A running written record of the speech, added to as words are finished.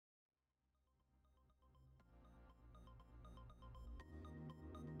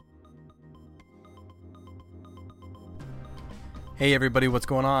Hey everybody, what's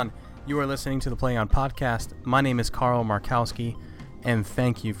going on? You are listening to the Play On Podcast. My name is Carl Markowski, and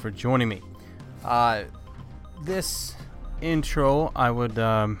thank you for joining me. This intro, I would,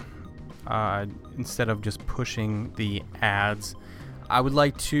 instead of just pushing the ads, I would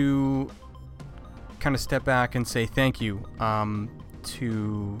like to kind of step back and say thank you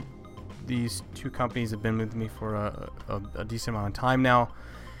to these two companies that have been with me for a decent amount of time now,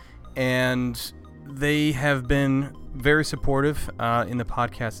 and they have been very supportive in the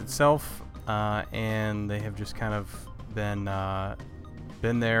podcast itself, and they have just kind of been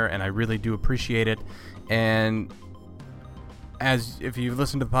there, and I really do appreciate it. And if you've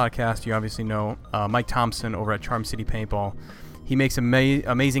listened to the podcast, you obviously know Mike Thompson over at Charm City Paintball. He makes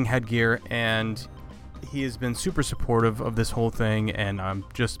amazing headgear, and he has been super supportive of this whole thing, and I'm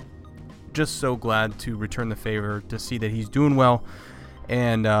just so glad to return the favor to see that he's doing well.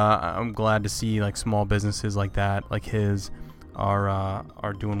 And I'm glad to see like small businesses like that, like his,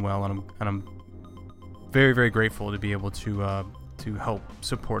 are doing well, and I'm very, very grateful to be able to help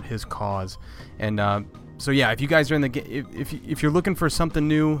support his cause. And so yeah, if you guys are in the if you're looking for something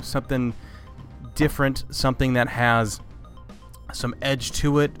new, something different, something that has some edge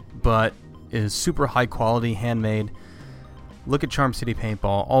to it, but is super high quality, handmade, look at Charm City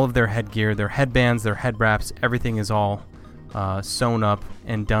Paintball. All of their headgear, their headbands, their head wraps, everything is all sewn up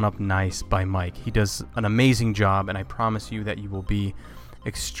and done up nice by Mike. He does an amazing job, and I promise you that you will be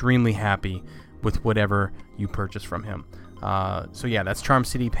extremely happy with whatever you purchase from him. So yeah, that's Charm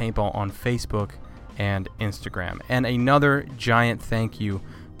City Paintball on Facebook and Instagram. And another giant thank you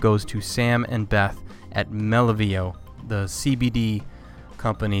goes to Sam and Beth at Melavio, the CBD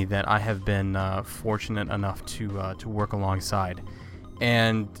company that I have been fortunate enough to work alongside.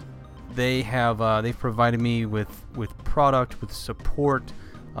 And they've provided me with product, with support,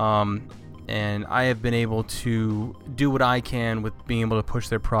 and I have been able to do what I can with being able to push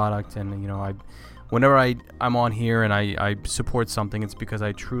their product. And whenever I'm on here and I support something, it's because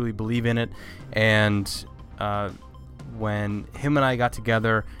I truly believe in it. And when him and I got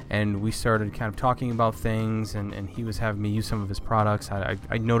together and we started kind of talking about things, and he was having me use some of his products,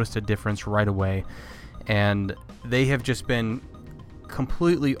 I noticed a difference right away. And they have just been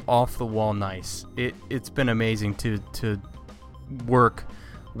completely off the wall nice. It's been amazing to work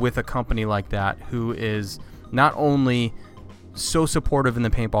with a company like that, who is not only so supportive in the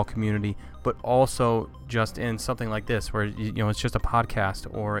paintball community, but also just in something like this, where it's just a podcast,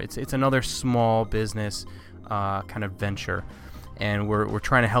 or it's another small business kind of venture, and we're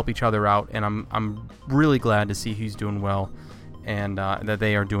trying to help each other out. And I'm really glad to see he's doing well, and that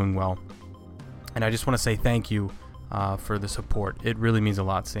they are doing well. And I just want to say thank you for the support. It really means a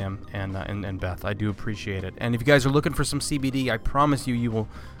lot, Sam and Beth. I do appreciate it. And if you guys are looking for some CBD, I promise you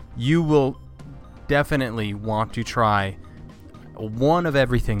will definitely want to try one of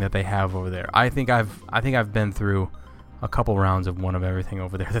everything that they have over there. I think I've been through a couple rounds of one of everything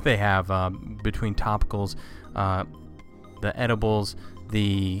over there that they have, between topicals, the edibles,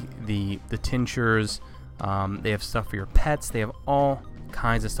 the tinctures. They have stuff for your pets. They have all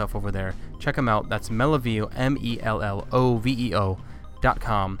kinds of stuff over there. Check them out. That's Melavio, MELLOVEO.com.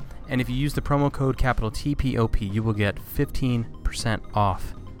 And if you use the promo code capital TPOP, you will get 15%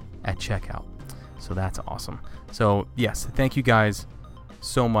 off at checkout. So that's awesome. So yes, thank you guys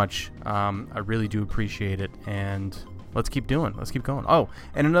so much. I really do appreciate it, and let's keep going. Oh,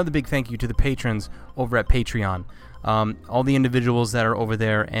 and another big thank you to the patrons over at Patreon. All the individuals that are over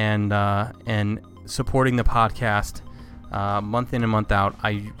there and supporting the podcast month in and month out.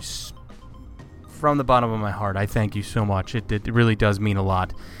 From the bottom of my heart, I thank you so much. It really does mean a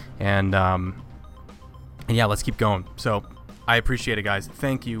lot. And yeah, let's keep going. So I appreciate it, guys.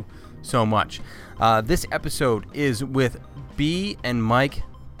 Thank you so much. This episode is with Bea and Mike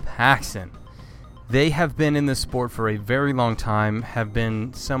Paxson. They have been in this sport for a very long time, have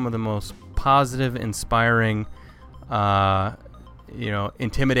been some of the most positive, inspiring,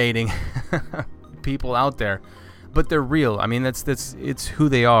 intimidating people out there. But they're real. I mean, it's who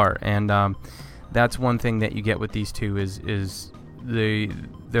they are, and that's one thing that you get with these two is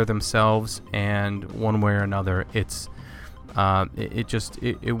they're themselves, and one way or another, it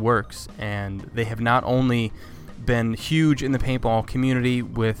works. And they have not only been huge in the paintball community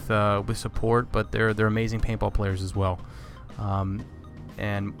with support, but they're amazing paintball players as well.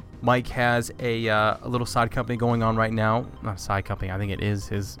 And Mike has a little side company going on right now. Not a side company. I think it is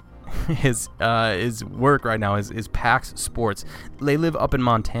his work right now is Pax Sports. They live up in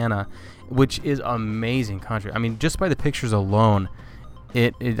Montana, which is amazing country. I mean, just by the pictures alone,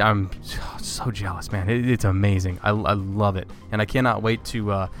 I'm so jealous, man. It's amazing. I love it, and I cannot wait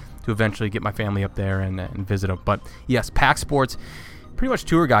to eventually get my family up there and visit them. But yes, Pack Sports, pretty much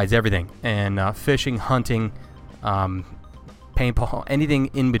tour guides everything, and fishing, hunting, paintball,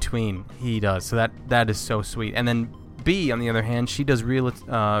 anything in between he does. So that is so sweet. And then Bea, on the other hand, she does real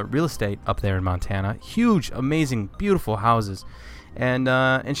estate up there in Montana. Huge, amazing, beautiful houses,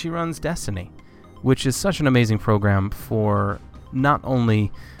 and she runs Destiny, which is such an amazing program for not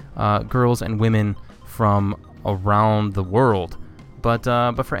only girls and women from around the world, but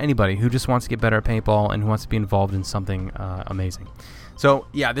for anybody who just wants to get better at paintball and who wants to be involved in something amazing. So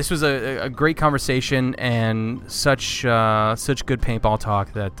yeah, this was a great conversation and such good paintball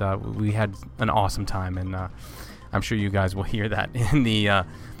talk that we had an awesome time, and I'm sure you guys will hear that in the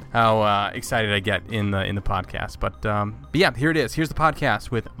how excited I get in the podcast. But yeah, here it is. Here's the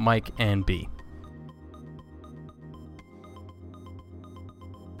podcast with Mike and Bea.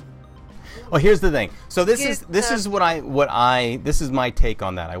 Well, here's the thing. So this is this is my take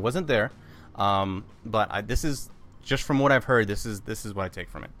on that. I wasn't there, but this is just from what I've heard. This is what I take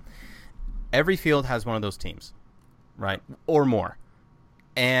from it. Every field has one of those teams, right, or more.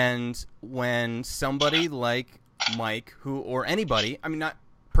 And when somebody like Mike, or anybody, I mean, not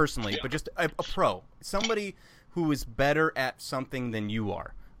personally, but just a pro, somebody who is better at something than you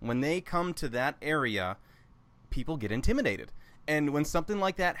are, when they come to that area, people get intimidated. And when something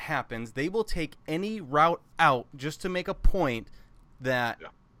like that happens, they will take any route out just to make a point that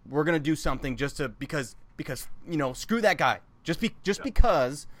we're going to do something because screw that guy. Just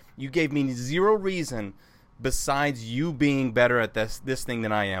because you gave me zero reason besides you being better at this thing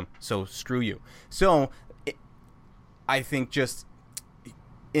than I am. So screw you. So I think just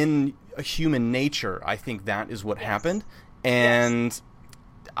in a human nature, I think that is what happened. And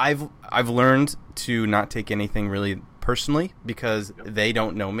I've learned to not take anything really personally because they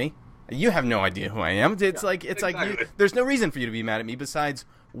don't know me. You have no idea who I am. It's like there's no reason for you to be mad at me besides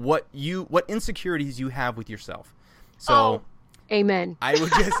what insecurities you have with yourself. So, amen. I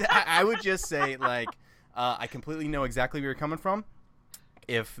would just say like I completely know exactly where you're coming from.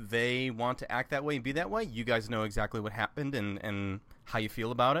 If they want to act that way and be that way, you guys know exactly what happened and how you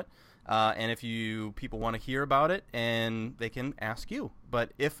feel about it. And if people want to hear about it, and they can ask you.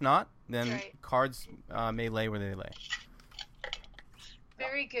 But if not, then cards may lay where they lay.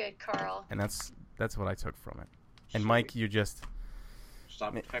 Very good, Carl. And that's what I took from it. And Mike, you just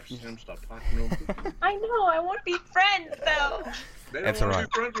stop texting him, stop talking to him. I know. I want to be friends, though. That's all right.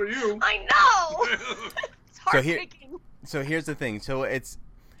 Be friends with you. I know. It's heartbreaking. So here's the thing. So it's,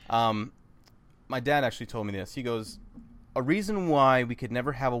 my dad actually told me this. He goes, a reason why we could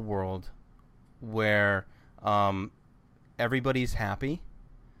never have a world where everybody's happy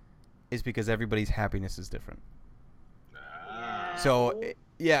is because everybody's happiness is different. So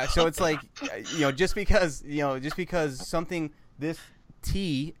so it's like just because something, this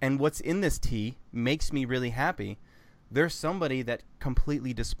tea and what's in this tea makes me really happy, there's somebody that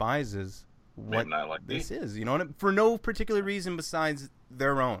completely despises what this is, for no particular reason besides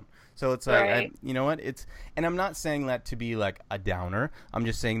their own. So it's like, and I'm not saying that to be like a downer. I'm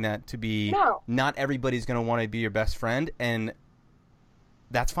just saying that to be, not everybody's going to want to be your best friend, and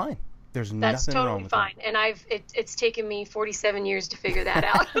that's fine. That's nothing totally wrong with fine. that. And it's taken me 47 years to figure that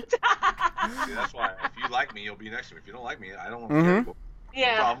out. See, that's why if you like me, you'll be next to me. If you don't like me, I don't want to go.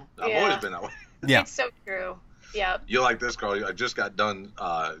 Yeah. No problem. I've always been that way. Yeah. It's so true. Yeah. You like this, Carl? I just got done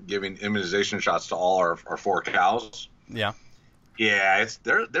giving immunization shots to all our 4 cows. Yeah. Yeah,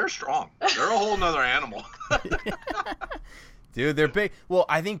 they're strong. They're a whole nother animal. Dude, they're big. Well,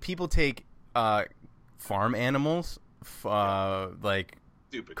 I think people take farm animals like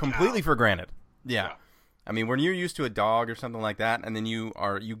Stupid completely cow. for granted. Yeah. I mean, when you're used to a dog or something like that, and then you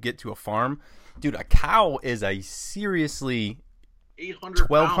get to a farm, dude, a cow is a seriously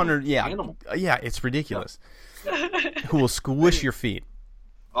 1,200 animal. Yeah, it's ridiculous. Who will squish your feet.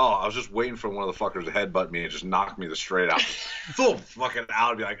 Oh, I was just waiting for one of the fuckers to headbutt me and just knock me straight out. Full fucking out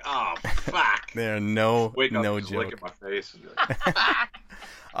and be like, oh, fuck. There are no Wake up and joke. Look at my face. And be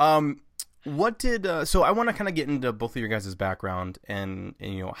like, what did so I want to kind of get into both of your guys' background and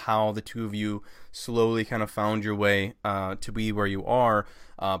how the two of you slowly kind of found your way to be where you are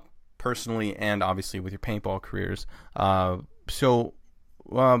personally and obviously with your paintball careers. So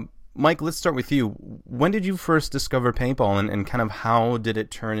Mike, let's start with you. When did you first discover paintball, and kind of how did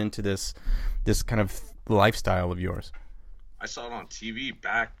it turn into this kind of lifestyle of yours? I saw it on TV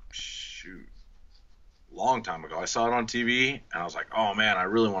back, long time ago. I saw it on TV, and I was like, oh, man, I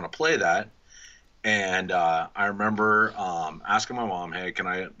really want to play that. And I remember asking my mom, hey, can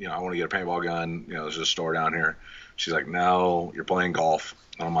I want to get a paintball gun. There's a store down here. She's like, no, you're playing golf.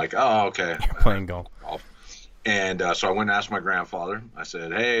 And I'm like, oh, okay. You're playing golf. And so I went and asked my grandfather. I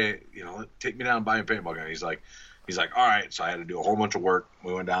said, "Hey, take me down and buy me a paintball gun." He's like, "All right." So I had to do a whole bunch of work.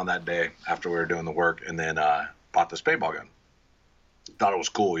 We went down that day after we were doing the work, and then bought this paintball gun. Thought it was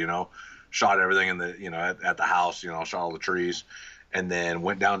cool, Shot everything in the, at the house, shot all the trees, and then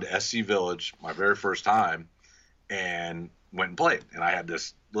went down to SC Village my very first time, and went and played. And I had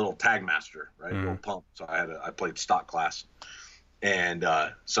this little tag master, right, little pump. So I played stock class. And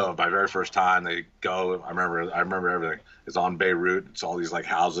so my very first time, they go. I remember everything. It's on Beirut. It's all these like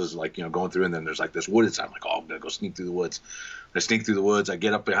houses, like going through, and then there's like this wooded side. I'm like, oh, I'm gonna go sneak through the woods. I sneak through the woods. I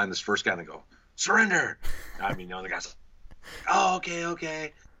get up behind this first guy and I go, surrender. I mean, the guy's like, oh,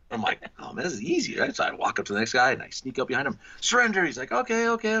 okay. I'm like, oh man, this is easy, right? So I walk up to the next guy and I sneak up behind him. Surrender. He's like,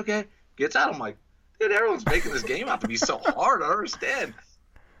 okay. Gets out. I'm like, dude, everyone's making this game out to be so hard. I don't understand.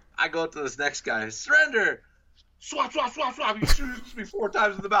 I go up to this next guy. Surrender. Swap. He shoots me 4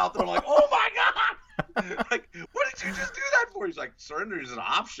 times in the mouth, and I'm like, oh my god! Like, what did you just do that for? He's like, surrender is an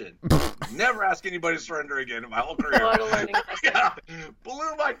option. Never ask anybody to surrender again in my whole career. Yeah,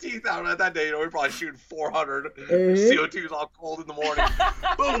 blew my teeth out at that day. We were probably shooting 400. CO2 was all cold in the morning.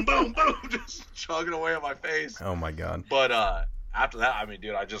 Boom, just chugging away on my face. Oh my god! But after that, I mean,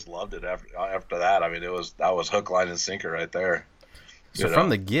 dude, I just loved it. After that, I mean, that was hook, line, and sinker right there. So from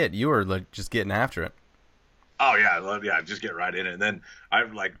the get, you were like just getting after it. Oh yeah, just get right in it. And then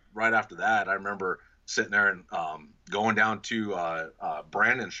right after that, I remember sitting there and going down to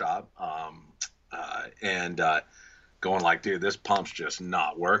Brandon's shop and going like, dude, this pump's just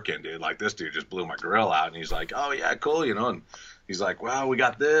not working, dude. Like this dude just blew my grill out. And he's like, oh yeah, cool, And he's like, well, we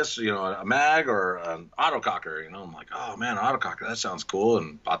got this, a mag or an autococker. I'm like, oh man, autococker, that sounds cool.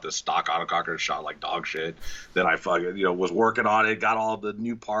 And bought this stock autococker, shot like dog shit. Then I fucking was working on it, got all the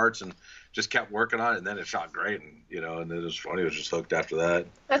new parts and just kept working on it, and then it shot great, and and it was funny. It was just hooked after that.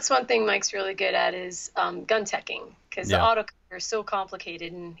 That's one thing Mike's really good at is gun teching, because the autococker is so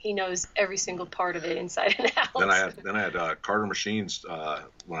complicated, and he knows every single part of it inside and out. Then I had Carter Machines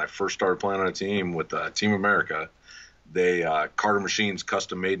when I first started playing on a team with Team America. They Carter Machines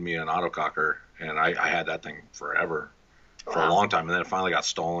custom made me an autococker, and I had that thing forever. For a long time, and then it finally got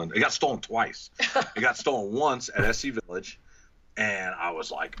stolen. It got stolen twice. It got stolen once at SC Village. And I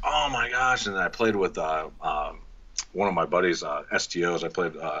was like, oh my gosh. And then I played with one of my buddies' STOs. I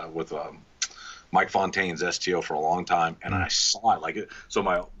played with Mike Fontaine's STO for a long time. And I saw it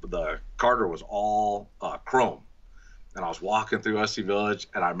so the Carter was all chrome. And I was walking through SC Village,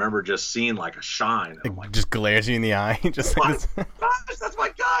 and I remember just seeing like a shine. And I'm like, just glares you in the eye. Just like gosh, that's my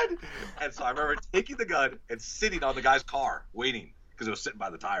gun. And so I remember taking the gun and sitting on the guy's car waiting because it was sitting by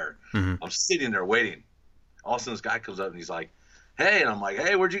the tire. Mm-hmm. I'm sitting there waiting. All of a sudden this guy comes up and he's like, hey, and I'm like,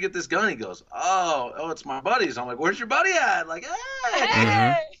 hey, where'd you get this gun? He goes, oh, it's my buddy's. I'm like, where's your buddy at? Like,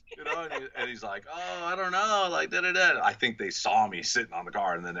 hey, Mm-hmm. And he's like, oh, I don't know, like da. I think they saw me sitting on the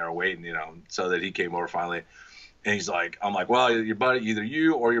car, and then they were waiting, so that he came over finally, and he's like, I'm like, well, your buddy, either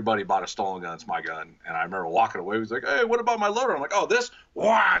you or your buddy bought a stolen gun. It's my gun. And I remember walking away. He was like, hey, what about my loader? I'm like, oh, this,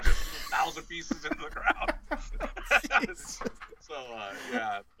 wow, just 1,000 pieces into the ground. So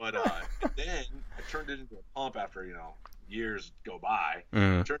but then I turned it into a pump after years go by.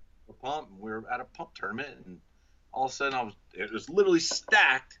 Turned into a pump, and we were at a pump tournament, and all of a sudden it was literally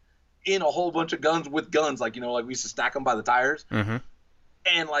stacked in a whole bunch of guns with guns, like we used to stack them by the tires. Mm-hmm.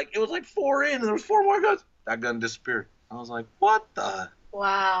 And it was like 4 in, and there was 4 more guns. That gun disappeared. I was like, what the?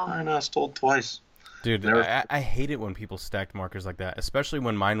 Wow. I know, I was told twice. Dude, I hate it when people stacked markers like that, especially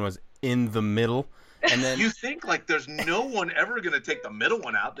when mine was in the middle. And then you think there's no one ever going to take the middle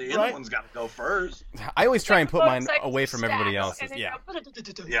one out. The end one's got to go first. I always try and put mine away from everybody else's. Yeah.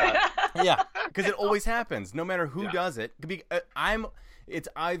 Yeah, because it always happens. No matter who does it. It's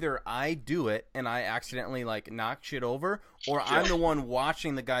either I do it and I accidentally knock shit over, or I'm the one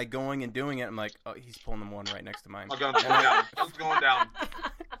watching the guy going and doing it. I'm like, oh, he's pulling the one right next to mine. My gun's going down. Gun's going down.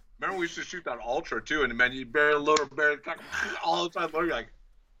 Remember we used to shoot that Ultra too, and man, you barely loader, all the time loading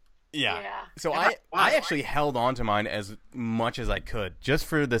Yeah. So I actually held on to mine as much as I could, just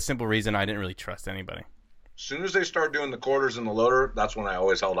for the simple reason I didn't really trust anybody. As soon as they start doing the quarters in the loader, that's when I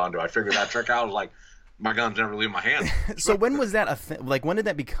always held on to. I figured that trick out. I was like, my guns never leave my hand. So when was that a thing? When did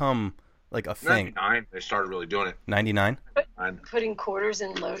that become a thing? 99. They started really doing it. 99. Putting quarters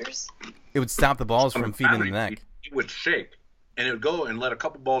in loaders. It would stop the balls from feeding the neck. It would shake, and it would go and let a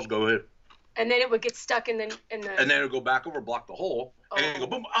couple balls go in. And then it would get stuck in the. And then it would go back over, block the hole, and then it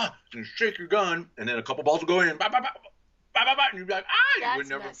would go boom, and shake your gun, and then a couple balls would go in, and you'd be like,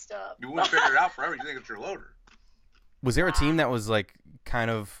 messed up. You wouldn't figure it out forever. You think it's your loader. Was there a team that was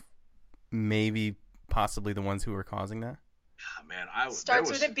kind of maybe possibly the ones who were causing that? Man, starts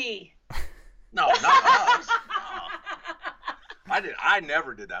with a B. No, not us. I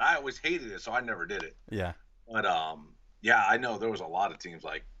never did that. I always hated it, so I never did it. Yeah. But yeah, I know there was a lot of teams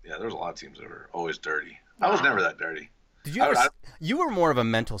there was a lot of teams that were always dirty. I was never that dirty. Did you ever? You were more of a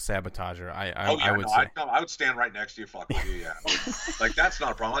mental sabotager. I would say. I would stand right next to you, fuck with you. Yeah, like that's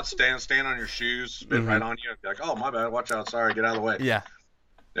not a problem. I'd stand on your shoes, spit right on you, and be like, oh my bad, watch out, sorry, get out of the way. Yeah.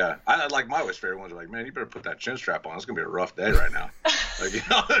 Yeah, I like my always favorite ones are like, man, you better put that chin strap on. It's gonna be a rough day right now. Like, you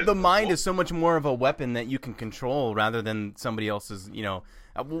know, the mind is so much more of a weapon that you can control rather than somebody else's. You know,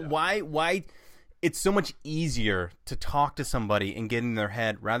 why? It's so much easier to talk to somebody and get in their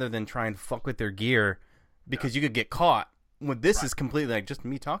head rather than try and fuck with their gear, because you could get caught. When this is completely like just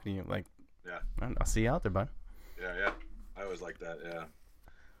me talking to you, like, I'll see you out there, bud. Yeah, I always like that. Yeah.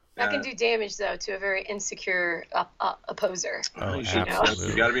 That can do damage, though, to a very insecure opposer. Oh, absolutely.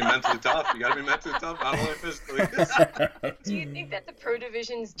 You got to be mentally tough. Not only physically. Do you think that the pro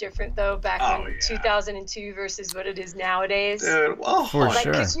division's different, though, back in 2002 versus what it is nowadays? Dude, well, for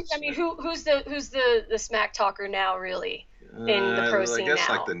sure. I mean, who's the smack talker now, really? In the pro scene now. I guess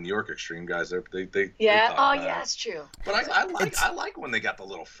like the New York Extreme guys, they that's true. But I like when they got the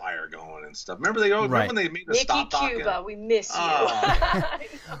little fire going and stuff. Remember when they made us stop talking? Cuba, we miss you.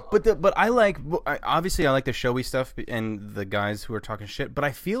 But I like, obviously I like the showy stuff and the guys who are talking shit. But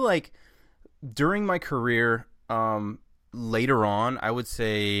I feel like during my career, later on, I would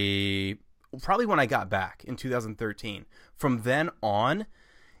say probably when I got back in 2013. From then on,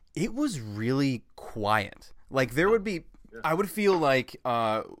 it was really quiet. Like there would be. I would feel like,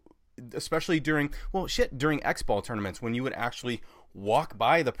 especially during X-Ball tournaments, when you would actually walk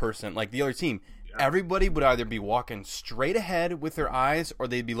by the person, like the other team, everybody would either be walking straight ahead with their eyes or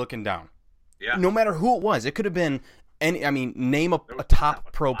they'd be looking down. Yeah. No matter who it was. It could have been name a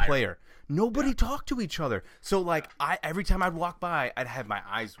top pro player. Nobody talked to each other. So, like, every time I'd walk by, I'd have my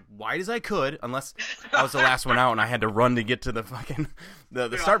eyes wide as I could, unless I was the last one out and I had to run to get to the fucking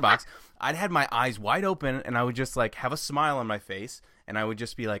the start box. I'd had my eyes wide open, and I would just, like, have a smile on my face, and I would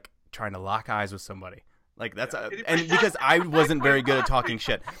just be, like, trying to lock eyes with somebody. Like, that's and because I wasn't very good at talking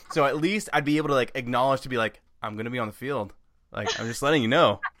shit. So at least I'd be able to, like, acknowledge to be like, I'm going to be on the field. Like, I'm just letting you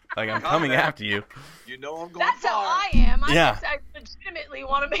know. Like, I'm coming after you. You know I'm going That's far. how I am. I legitimately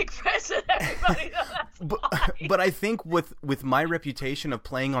want to make friends with everybody. But I think with my reputation of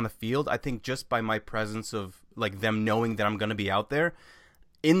playing on the field, I think just by my presence of, like, them knowing that I'm going to be out there,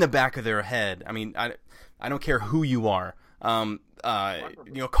 in the back of their head, I mean, I don't care who you are. Call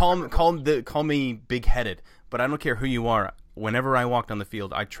me big-headed, but I don't care who you are. Whenever I walked on the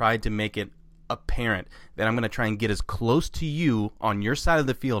field, I tried to make it apparent that I'm going to try and get as close to you on your side of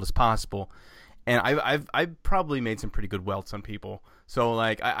the field as possible. And I've probably made some pretty good welts on people. So,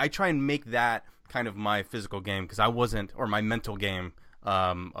 like, I try and make that kind of my physical game, because or my mental game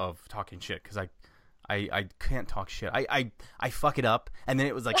of talking shit, because I can't talk shit. I fuck it up, and then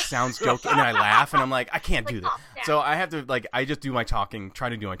it was like sounds joke, and then I laugh, and I'm like, I can't do that. So I have to, like, I just do my talking, try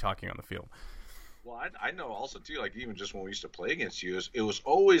to do my talking on the field. Well, I know also too, like, even just when we used to play against you, it was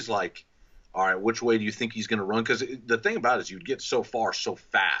always like, all right, which way do you think he's going to run? Because the thing about it is you'd get so far so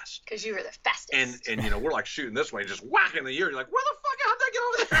fast. Because you were the fastest. And we're like shooting this way, just whacking the ear. You're like, where the fuck? How'd that get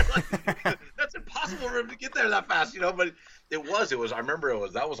over there? Like, that's impossible for him to get there that fast, But it was. I remember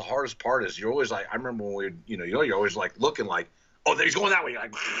that was the hardest part. Is you're always like, I remember when you're always like looking like, oh, he's going that way. You're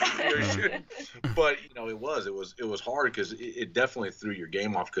like, you're shooting. But it was hard because it definitely threw your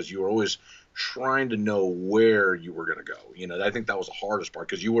game off, because you were always trying to know where you were going to go. I think that was the hardest part,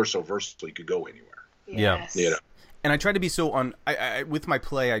 because you were so versatile, you could go anywhere. Yes. Yeah. And I tried to be so with my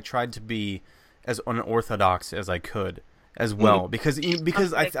play, I tried to be as unorthodox as I could as well, because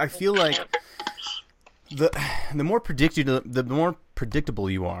I feel like the more predictable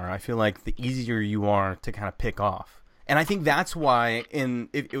you are, I feel like the easier you are to kind of pick off. And I think that's why,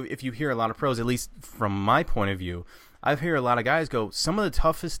 if you hear a lot of pros, at least from my point of view, I've heard a lot of guys go, some of the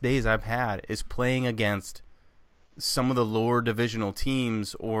toughest days I've had is playing against some of the lower divisional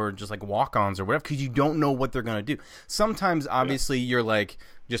teams, or just like walk-ons or whatever, because you don't know what they're going to do. Sometimes, obviously, you're like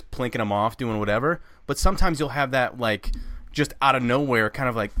just plinking them off, doing whatever, but sometimes you'll have that, like, just out of nowhere, kind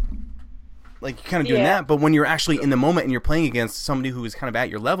of like you're kind of doing that. But when you're actually in the moment and you're playing against somebody who is kind of at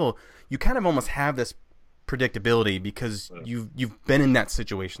your level, you kind of almost have this predictability, because you've been in that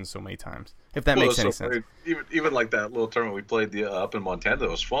situation so many times, if that makes any sense. Even like that little tournament we played up in Montana, that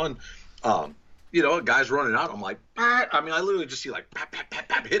was fun. Guys running out, I'm like, I mean, I literally just see like pap, pap, pap,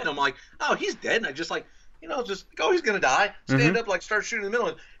 pap, hitting. I'm like, oh, he's dead. And I just like, he's gonna die. Stand up, like, start shooting in the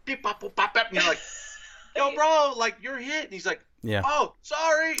middle, and beep, pop, pop, pop, pop, and you're like, yo, bro, like, you're hit. And he's like, oh,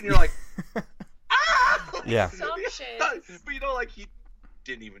 sorry. And you're like, ah, yeah. Assumption. But like, he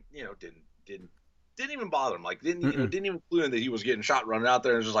didn't even, didn't didn't even bother him. Like, didn't even clue in that he was getting shot running out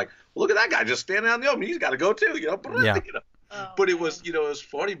there. And it was just like, well, look at that guy just standing out in the open. He's got to go too, Yeah. Oh, but man. it was, it was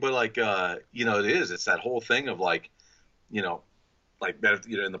funny. But like, it's that whole thing of like, like that,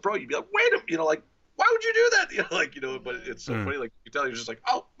 in the pro, you'd be like, wait a minute, like, why would you do that? But it's so funny. Like, you tell you're just like,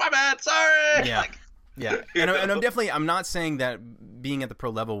 oh, my bad, sorry. Yeah. Like, yeah. And I'm not saying that being at the pro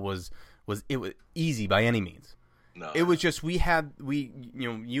level was easy by any means. No. It was just you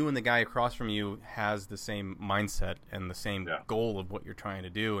and the guy across from you has the same mindset and the same goal of what you're trying to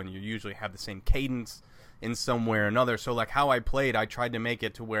do, and you usually have the same cadence in some way or another. So like how I played, I tried to make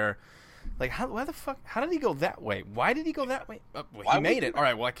it to where, like, how did he go that way? Why did he go that way? He made it. All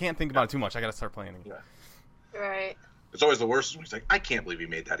right, well, I can't think about it too much. I got to start playing again. Yeah. Right. It's always the worst. He's like, I can't believe he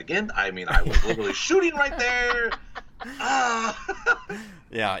made that again. I mean, I was literally shooting right there.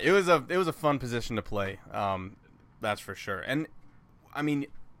 Yeah, it was a fun position to play. That's for sure. And I mean,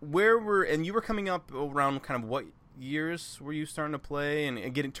 you were coming up around kind of what years were you starting to play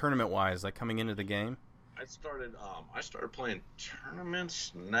and getting tournament wise, like coming into the game? I started playing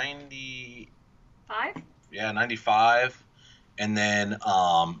tournaments 95. Yeah, 95, and then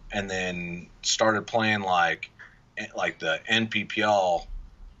started playing like the NPPL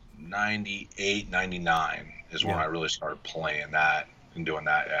 98, 99 is when I really started playing that and doing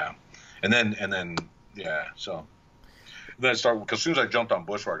that. Yeah, and then so. Then I started, because as soon as I jumped on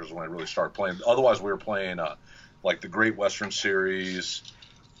Bushwhackers is when I really started playing. Otherwise, we were playing like the Great Western Series,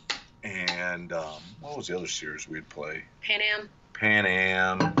 and what was the other series we'd play? Pan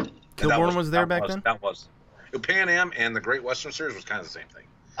Am. Kilbourne was there back then? That was. Pan Am and the Great Western Series was kind of the same thing.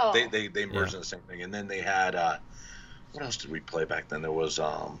 Oh. They merged in the same thing. And then they had, what else did we play back then? There was,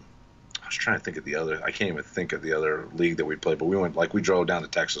 I was trying to think of the other. I can't even think of the other league that we played. But we drove down to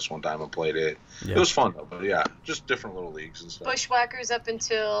Texas one time and played it. Yeah. It was fun though. But yeah, just different little leagues and stuff. Bushwhackers up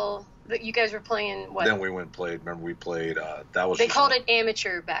until you guys were playing what? Then we went and played. Remember we played. That was. They called it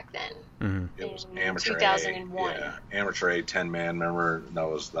amateur back then. Mm-hmm. It was amateur. 2001. Yeah, amateur 10-man. Remember that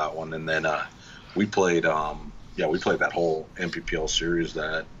was that one. And then we played. We played that whole MPPL series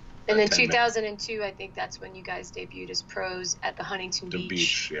that. And then 2002, I think that's when you guys debuted as pros at the Huntington Beach. The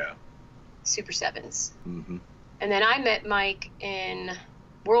beach, yeah. Super Sevens. Mm-hmm. And then I met Mike in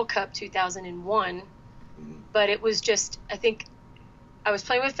World Cup 2001, but it was just, I think I was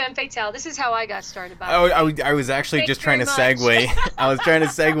playing with Femme Fatale. This is how I got started. I was actually just trying to segue. I was trying to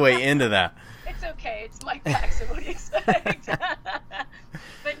segue into that. It's okay. It's Mike Paxson. What do you expect?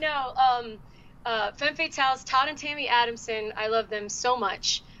 But no, Femme Fatales, Todd and Tammy Adamson, I love them so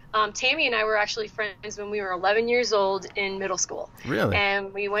much. Tammy and I were actually friends when we were 11 years old in middle school. Really?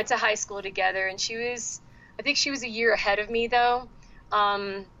 And we went to high school together, and I think she was a year ahead of me though.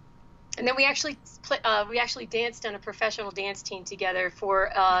 And then we actually danced on a professional dance team together for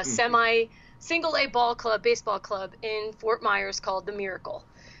a single A baseball club in Fort Myers called The Miracle.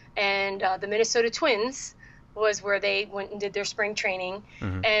 And the Minnesota Twins was where they went and did their spring training.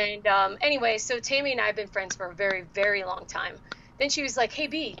 Mm-hmm. And anyway, so Tammy and I have been friends for a very, very long time. Then she was like, hey,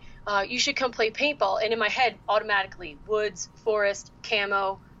 B, you should come play paintball. And in my head, automatically, woods, forest,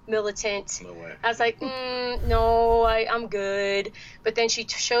 camo, militant. No way. I was like, no, I'm good. But then she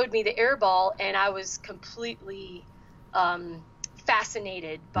showed me the air ball, and I was completely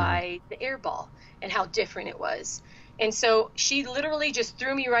fascinated by the air ball and how different it was. And so she literally just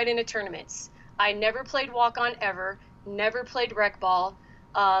threw me right into tournaments. I never played walk-on ever, never played rec ball.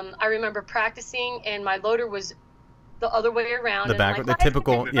 I remember practicing, and my loader was the other way around. The back, the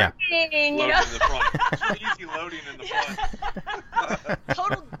typical, yeah. Loading in the front. Easy loading in the front.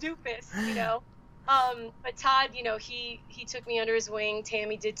 Total doofus, But Todd, he took me under his wing.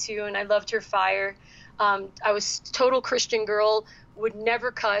 Tammy did too, and I loved her fire. I was total Christian girl, would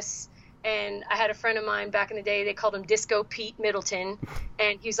never cuss. And I had a friend of mine back in the day, they called him Disco Pete Middleton.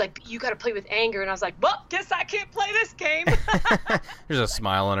 And he was like, you got to play with anger. And I was like, well, guess I can't play this game. There's a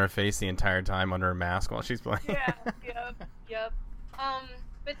smile on her face the entire time under her mask while she's playing. Yep.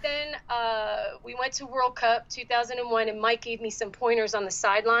 But then we went to World Cup 2001, and Mike gave me some pointers on the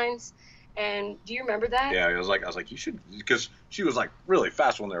sidelines. And do you remember that? Yeah, I was like, you should, because she was like really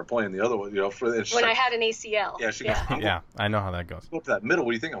fast when they were playing the other one, when I had an ACL. Yeah, yeah, I know how that goes. Go up to that middle.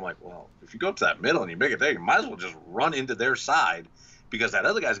 What do you think? I'm like, well, if you go up to that middle and you make it there, you might as well just run into their side, because that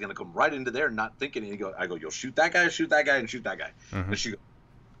other guy's going to come right into there, not thinking. And I go, you'll shoot that guy, and shoot that guy. Mm-hmm. And she goes,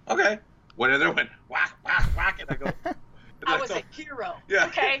 okay. Went in there, went whack, whack, whack, and I go. I was a hero. Yeah.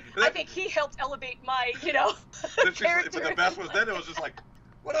 Okay. I think he helped elevate my, character. But the best was then it was just like,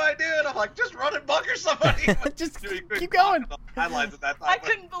 what do I do? And I'm like, just run and bunker somebody. Just keep going. Highlights at that time. I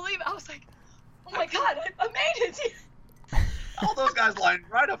couldn't believe it. I was like, oh my God, I made it. All those guys lined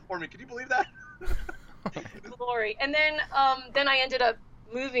right up for me. Can you believe that? Glory. And then I ended up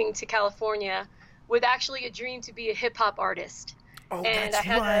moving to California with actually a dream to be a hip hop artist. Oh, and that's I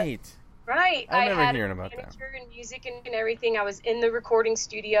had right. Right. I remember had hearing a about that. manager and music and everything. I was in the recording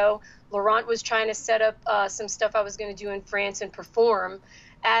studio. Laurent was trying to set up some stuff I was going to do in France and perform,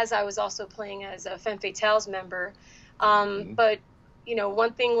 as I was also playing as a Femme Fatales member. But, you know,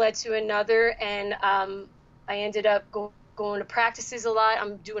 one thing led to another, and I ended up going to practices a lot.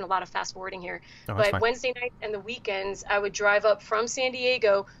 I'm doing a lot of fast forwarding here. But fine. Wednesday nights and the weekends, I would drive up from San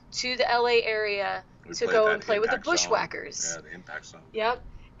Diego to the LA area to go and play with the Bushwhackers. Yeah, the Impact Zone. Yep.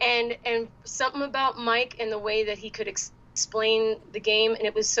 And something about Mike and the way that he could explain the game, and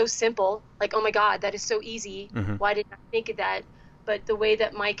it was so simple. Like, oh my God, that is so easy. Why didn't I think of that? But the way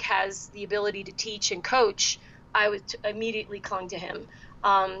that Mike has the ability to teach and coach, I would immediately clung to him.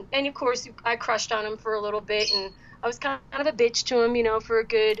 And of course, I crushed on him for a little bit, and I was kind of a bitch to him, you know, for a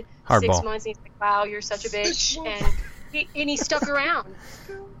good 6 months. And he's like, "Wow, you're such a bitch," and he stuck around.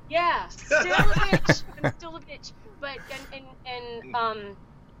 Yeah, still a bitch. I'm still a bitch. But and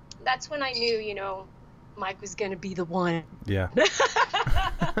that's when I knew, you know, Mike was gonna be the one. Yeah.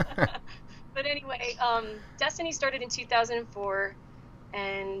 But anyway, Destiny started in 2004,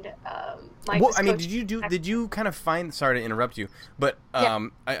 and Mike. Well, was I mean, did you kind of find? Sorry to interrupt you, but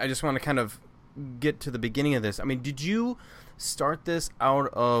I just want to kind of get to the beginning of this. I mean, did you start this out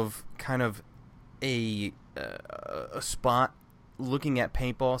of kind of a spot looking at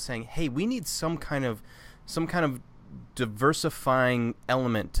paintball, saying, "Hey, we need some kind of diversifying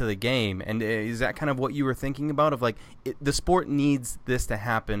element to the game," and is that kind of what you were thinking about? Of like, the sport needs this to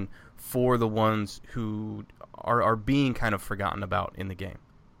happen for the ones who are being kind of forgotten about in the game.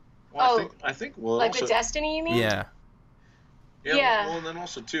 Well, I think well, like also, with Destiny, you mean? Yeah. Well, and then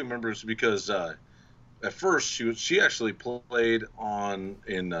also too, remember, it's because at first she actually played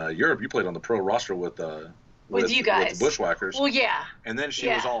in Europe. You played on the pro roster with you guys, with the Bushwhackers. Well, yeah. And then she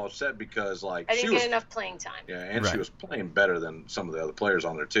was all upset because I didn't get enough playing time. Yeah, and she was playing better than some of the other players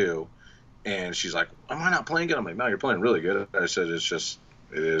on there too. And she's like, "Am I not playing good?" I'm like, "No, you're playing really good." I said, "It is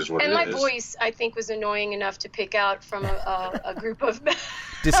what it is." And my voice, I think, was annoying enough to pick out from a group of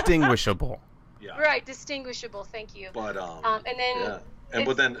distinguishable. Yeah. Right, distinguishable. Thank you. But and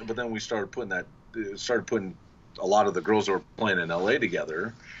then but then we started putting a lot of the girls that were playing in LA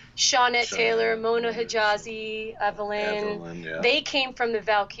together. Shawnette Taylor, Mona Hijazi, Evelyn. Yeah. They came from the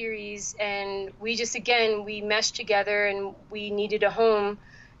Valkyries, and we just, again, we meshed together, and we needed a home,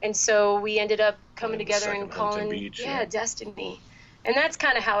 and so we ended up coming together and calling Beach, Destiny. And that's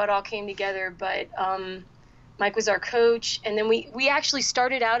kind of how it all came together. But Mike was our coach, and then we actually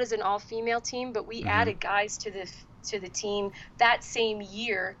started out as an all-female team, but we added guys to the team that same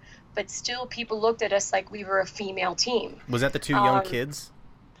year. But still, people looked at us like we were a female team. Was that the two young kids?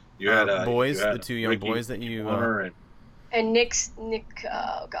 You had boys, you had the two young Ricky, boys that you. And Nick.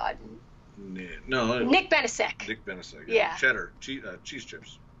 Oh God. No. Nick Benesek. Nick Benesek. Yeah. Cheddar, cheese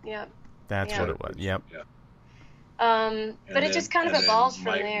chips. Yeah. That's what it was. Yep. Yeah. But it just kind of evolved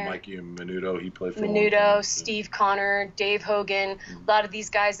from there. Mikey Menudo, he played for Menudo, Steve Connor, Dave Hogan. A lot of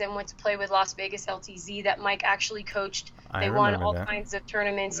these guys then went to play with Las Vegas LTZ that Mike actually coached. They won all kinds of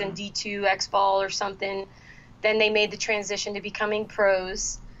tournaments in D2, X-Ball or something. Then they made the transition to becoming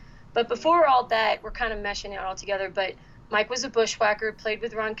pros. But before all that, we're kind of meshing it all together. But Mike was a Bushwhacker, played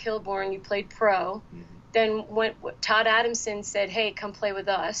with Ron Kilborn. You played pro. Then Todd Adamson said, "Hey, come play with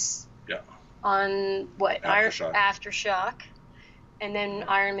us." Yeah. On what? Aftershock. Aftershock. And then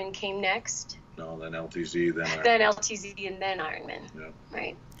Ironman came next. No, then LTZ, then LTZ, and then Ironman. Yeah.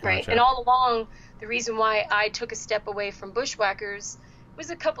 Right. Gotcha. Right. And all along, the reason why I took a step away from Bushwhackers was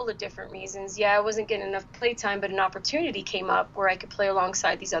a couple of different reasons. Yeah, I wasn't getting enough playtime, but an opportunity came up where I could play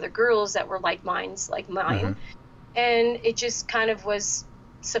alongside these other girls that were like mine. And it just kind of was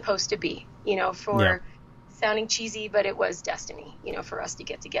supposed to be, sounding cheesy, but it was destiny, for us to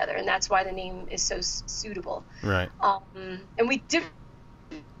get together. And that's why the name is so suitable. Right. And we did,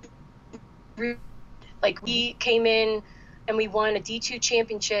 we came in and we won a D2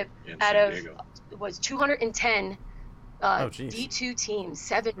 championship out of, it was 210 D2 teams,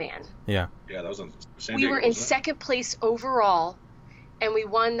 7-man. Yeah. Yeah, that was in San We Diego, were in second place overall, and we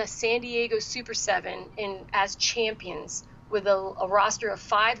won the San Diego Super 7 as champions with a roster of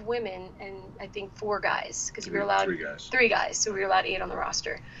 5 women and I think 4 guys, because we were allowed 3 guys, so we were allowed 8 on the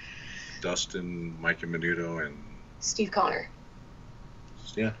roster. Dustin, Mike and Menudo, and Steve Connor.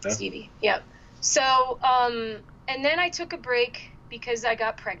 Yeah. Stevie. Yep. So, and then I took a break because I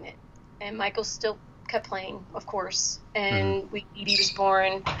got pregnant, and Michael still kept playing, of course, and Edie was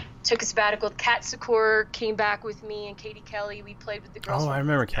born. Took a sabbatical. Kat Secor came back with me and Katie Kelly. We played with the girls. Oh, I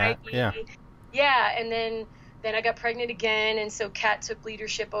remember Kat. Yeah. Yeah, and then I got pregnant again, and so Kat took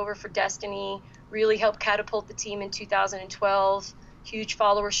leadership over for Destiny, really helped catapult the team in 2012. Huge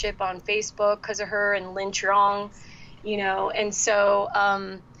followership on Facebook because of her and Lynn Trong, and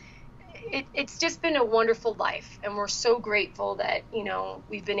so it's just been a wonderful life, and we're so grateful that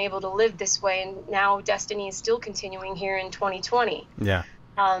we've been able to live this way, and now Destiny is still continuing here in 2020. Yeah.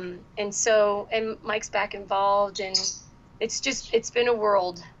 And Mike's back involved, and it's been a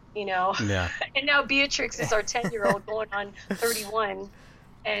world. Yeah. And now Beatrix is our 10-year-old going on 31.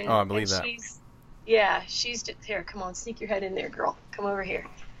 And I believe that. She's just, here, come on, sneak your head in there, girl. Come over here.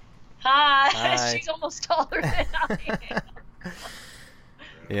 Hi. She's almost taller than I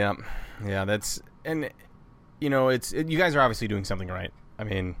am. Yeah, it's you guys are obviously doing something right. I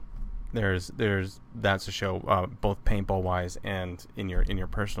mean, there's that's a show, both paintball wise and in your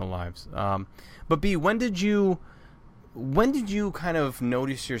personal lives. But B, when did you kind of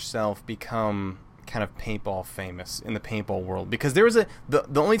notice yourself become kind of paintball famous in the paintball world? Because there was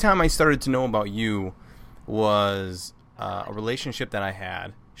the only time I started to know about you was a relationship that I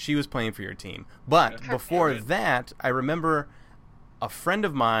had. She was playing for your team. But before that, I remember a friend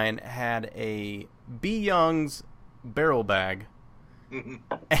of mine had a B. Young's barrel bag.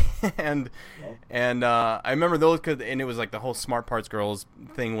 and I remember those, and it was like the whole Smart Parts Girls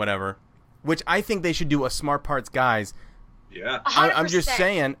thing, whatever. Which I think they should do a Smart Parts Guys. Yeah, I'm just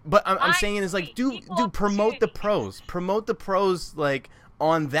saying, but I'm saying is like, do promote the pros like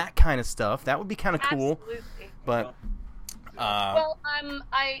on that kind of stuff. That would be kind of cool. Absolutely. But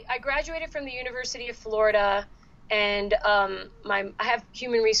I graduated from the University of Florida, and I have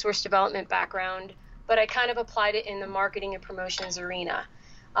human resource development background, but I kind of applied it in the marketing and promotions arena.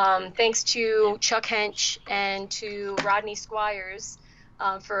 Thanks to Chuck Hench and to Rodney Squires.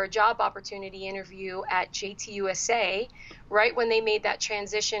 For a job opportunity interview at JTUSA, right when they made that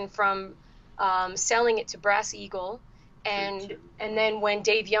transition from selling it to Brass Eagle, and then when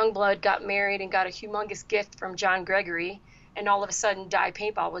Dave Youngblood got married and got a humongous gift from John Gregory, and all of a sudden Die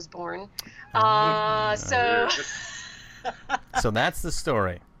Paintball was born. So that's the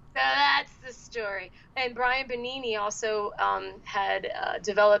story. That's the story. And Brian Benini also had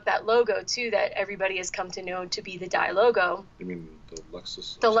developed that logo, too, that everybody has come to know to be the Die logo. You mean the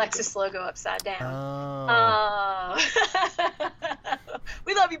Lexus? The Lexus logo upside down. Oh.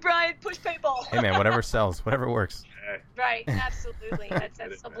 We love you, Brian. Push paintball. Hey, man, whatever sells, whatever works. Right, absolutely. That's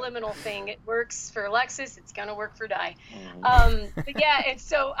a subliminal thing. It works for Lexus. It's going to work for Die. But yeah, and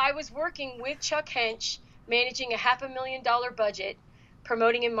so I was working with Chuck Hench, managing a $500,000 budget,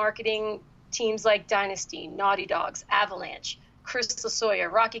 promoting and marketing teams like Dynasty, Naughty Dogs, Avalanche, Chris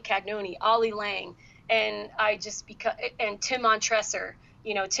Lasoya, Rocky Cagnoni, Ollie Lang, and and Tim Montresor.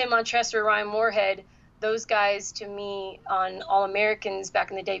 Tim Montresor, Ryan Moorhead, those guys to me on All Americans back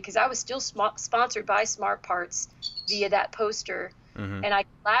in the day, because I was still sponsored by Smart Parts via that poster. Mm-hmm. And I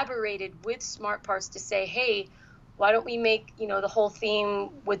collaborated with Smart Parts to say, hey, why don't we make, the whole theme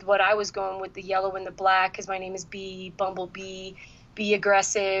with what I was going with, the yellow and the black, because my name is B, Bumblebee, be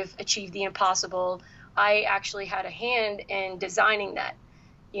aggressive, achieve the impossible. I actually had a hand in designing that,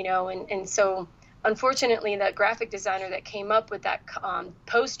 and so unfortunately that graphic designer that came up with that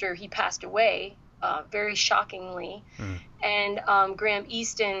poster, he passed away very shockingly. And Graham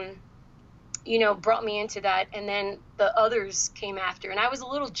Easton, brought me into that, and then the others came after, and I was a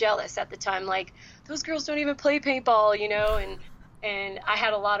little jealous at the time, like, those girls don't even play paintball, and I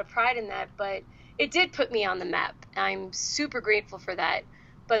had a lot of pride in that, but it did put me on the map. I'm super grateful for that.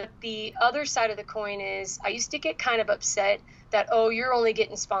 But the other side of the coin is I used to get kind of upset that, oh, you're only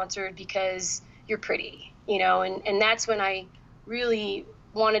getting sponsored because you're pretty, and that's when I really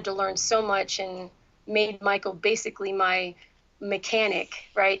wanted to learn so much and made Michael basically my mechanic,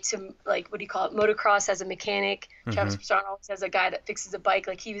 right? To, like, what do you call it? Motocross as a mechanic. Mm-hmm. Travis Pastrana always has a guy that fixes a bike.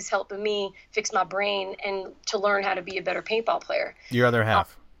 Like, he was helping me fix my brain and to learn how to be a better paintball player. Your other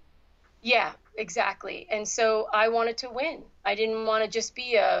half. Yeah, exactly. And so I wanted to win. I didn't want to just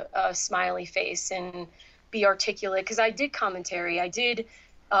be a smiley face and be articulate, because I did commentary. I did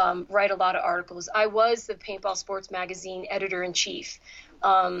write a lot of articles. I was the Paintball Sports Magazine editor-in-chief.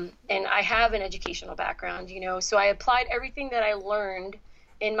 And I have an educational background, so I applied everything that I learned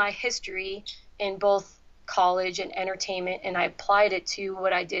in my history in both college and entertainment, and I applied it to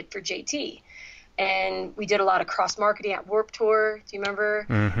what I did for JT. And we did a lot of cross-marketing at Warped Tour. Do you remember?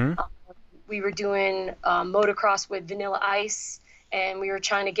 Mm-hmm. We were doing motocross with Vanilla Ice, and we were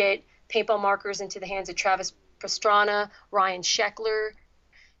trying to get paintball markers into the hands of Travis Pastrana, Ryan Sheckler,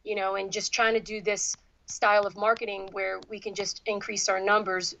 and just trying to do this style of marketing where we can just increase our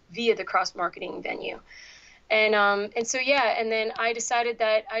numbers via the cross-marketing venue. And so yeah, and then I decided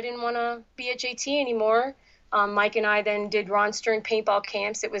that I didn't want to be at JT anymore. Mike and I then did Ron Stern paintball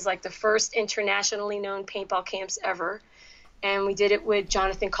camps. It was like the first internationally known paintball camps ever. And we did it with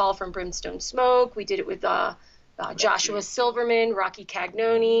Jonathan Call from Brimstone Smoke. We did it with Joshua Silverman, Rocky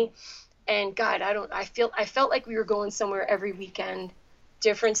Cagnoni. And God, I felt like we were going somewhere every weekend.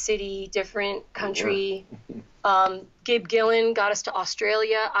 Different city, different country. Gib Gillen got us to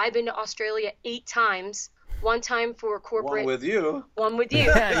Australia. I've been to Australia 8 times. One time for corporate. One with you. One with you.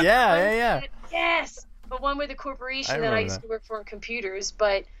 yeah. Yes. But one with a corporation that I used to work for in computers.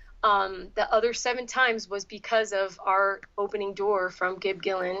 But the other 7 times was because of our opening door from Gib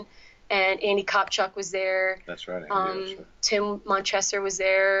Gillen. And Andy Kopchuk was there. That's right. Tim Monchester was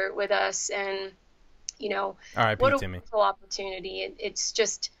there with us. And, you know, what a wonderful opportunity. It's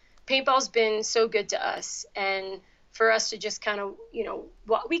just, paintball's been so good to us. And for us to just kind of, you know,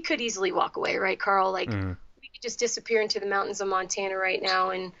 we could easily walk away, right, Carl? Like, we could just disappear into the mountains of Montana right now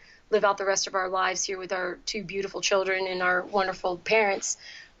and live out the rest of our lives here with our 2 beautiful children and our wonderful parents.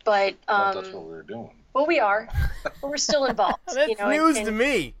 But that's what we're doing. Well, we are. But we're still involved. That's you know, news to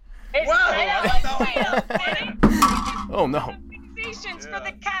me. Wow! Oh no! Patience for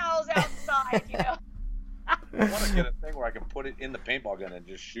the cows outside, you know. I want to get a thing where I can put it in the paintball gun and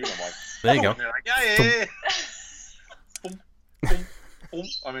just shoot them. Like, there you go. Like, yeah. Boom, boom, boom.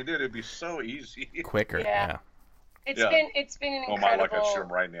 I mean, dude, it'd be so easy. Quicker. Yeah. It's been an incredible. Oh my! Like I shoot him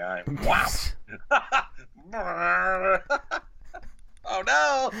right in the eye. Wow. Oh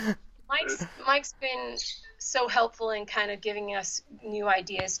no. Mike's been so helpful in kind of giving us new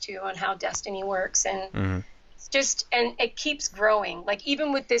ideas too on how Destiny works, and it's just, and it keeps growing. Like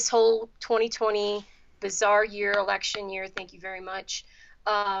even with this whole 2020 bizarre year, election year, thank you very much.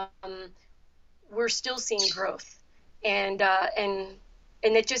 We're still seeing growth, and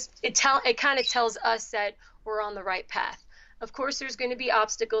it kind of tells us that we're on the right path. Of course, there's going to be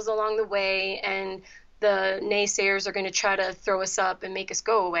obstacles along the way, and the naysayers are going to try to throw us up and make us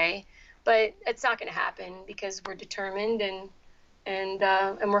go away. But it's not going to happen because we're determined and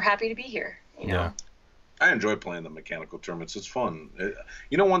we're happy to be here. You know? Yeah. I enjoy playing the mechanical tournaments. It's fun.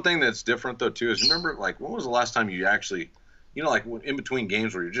 You know, one thing that's different though too is, remember, like, when was the last time you actually, you know, like in between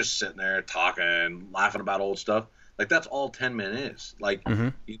games where you're just sitting there talking, laughing about old stuff. Like that's all 10-man is. Like you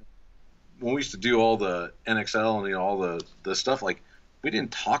know, when we used to do all the NXL and, you know, all the stuff, like we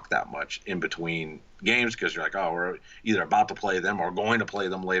didn't talk that much in between games because you're like, oh, we're either about to play them or going to play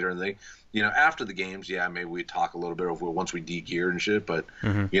them later. And you know, after the games, yeah, maybe we talk a little bit over once we de-gear and shit. But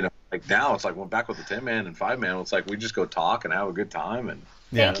you know, like now it's like, we're back with the 10-man and 5-man. It's like we just go talk and have a good time. And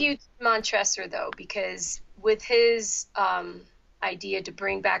thank you, Montressor, though, because with his idea to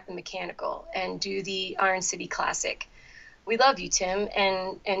bring back the mechanical and do the Iron City Classic, we love you, Tim,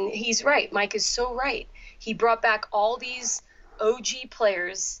 and he's right. Mike is so right. He brought back all these OG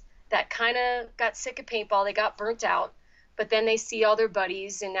players that kind of got sick of paintball. They got burnt out, but then they see all their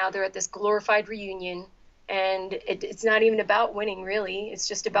buddies, and now they're at this glorified reunion. And it's not even about winning, really. It's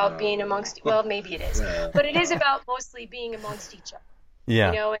just about being amongst. Well, maybe it is, but it is about mostly being amongst each other.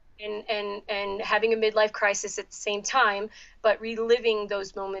 Yeah. You know, and having a midlife crisis at the same time, but reliving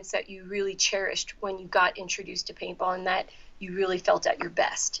those moments that you really cherished when you got introduced to paintball, and that you really felt at your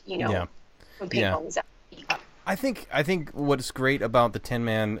best. You know, when paintball was at its peak. I think what's great about the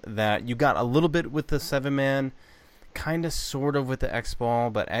 10-man that you got a little bit with the 7-man, kind of sort of with the X-Ball,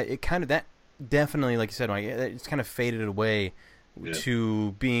 but it kind of, that definitely, like you said, Mike, it's kind of faded away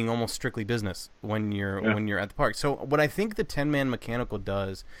to being almost strictly business when you're at the park. So what I think the 10-man mechanical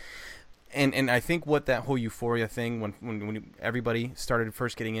does, and I think what that whole euphoria thing when everybody started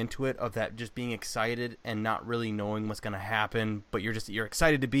first getting into it, of that just being excited and not really knowing what's going to happen, but you're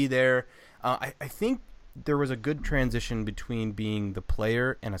excited to be there. I think there was a good transition between being the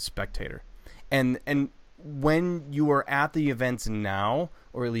player and a spectator, and when you are at the events now,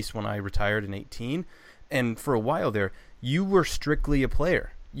 or at least when I retired in 2018, and for a while there, you were strictly a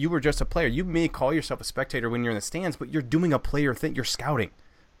player. You were just a player. You may call yourself a spectator when you're in the stands, but you're doing a player thing. You're scouting,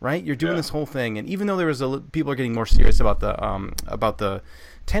 right? You're doing this whole thing. And even though there was people are getting more serious about the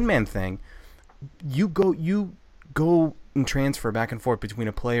 10-man thing, you go and transfer back and forth between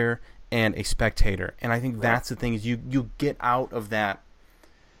a player and a spectator. And I think that's the thing, is you get out of that.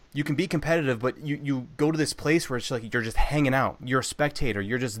 You can be competitive, but you go to this place where it's like you're just hanging out. You're a spectator.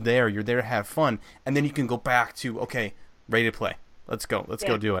 You're just there. You're there to have fun. And then you can go back to, okay, ready to play. Let's go. Let's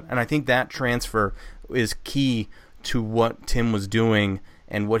go do it. And I think that transfer is key to what Tim was doing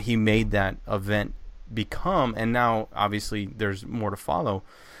and what he made that event become. And now, obviously, there's more to follow.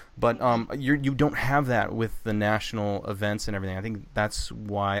 But you don't have that with the national events and everything. I think that's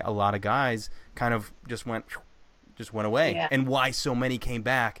why a lot of guys kind of just went away, and why so many came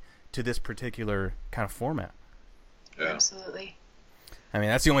back to this particular kind of format. Yeah. Absolutely. I mean,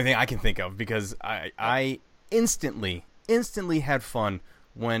 that's the only thing I can think of, because I instantly had fun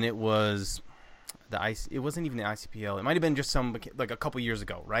when it was it wasn't even the ICPL. It might have been just a couple years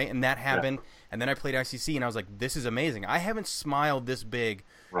ago, right? And that happened, and then I played ICC, and I was like, this is amazing. I haven't smiled this big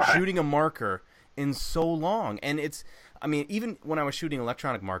shooting a marker in so long. And even when I was shooting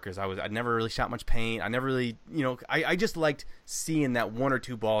electronic markers, I'd never really shot much paint. I never really, I just liked seeing that one or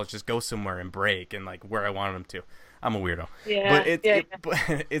two balls just go somewhere and break and like where I wanted them to. I'm a weirdo. Yeah.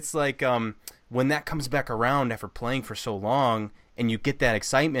 But it's like when that comes back around after playing for so long, and you get that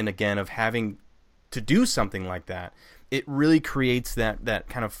excitement again of having to do something like that, it really creates that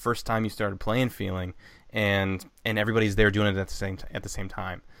kind of first time you started playing feeling, and everybody's there doing it at the same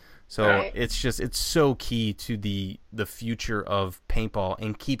time. So it's so key to the future of paintball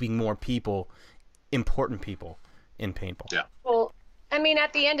and keeping more important people in paintball. Yeah. Well, I mean,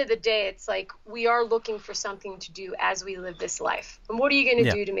 at the end of the day, it's like we are looking for something to do as we live this life. And what are you going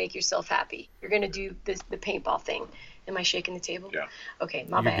to do to make yourself happy? You're going to do the paintball thing. Am I shaking the table? Yeah. Okay,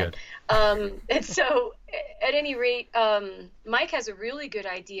 my bad. Good. And so, at any rate, Mike has a really good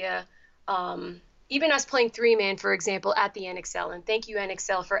idea. Even us playing 3-man, for example, at the NXL, and thank you,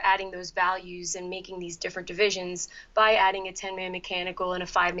 NXL, for adding those values and making these different divisions by adding a 10-man mechanical and a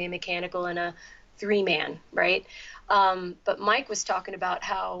 5-man mechanical and a 3-man, right? But Mike was talking about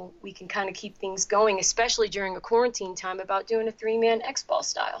how we can kind of keep things going, especially during a quarantine time, about doing a 3-man X-ball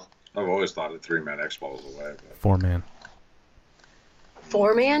style. I've always thought that 3-man X-ball was the way. 4-man.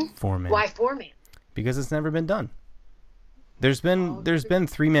 4-man? 4-man. Why 4-man? Because it's never been done. There's been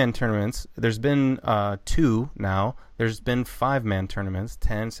 3-man tournaments. There's been 2 now. There's been 5-man tournaments,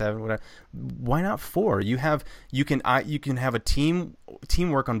 10, 7, whatever. Why not 4? You can have a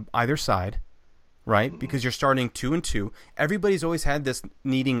teamwork on either side, right? Because you're starting 2 and 2. Everybody's always had this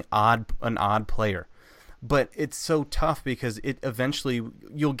needing an odd player. But it's so tough because it eventually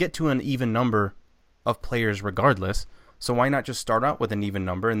you'll get to an even number of players regardless. So why not just start out with an even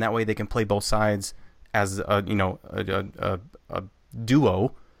number, and that way they can play both sides as a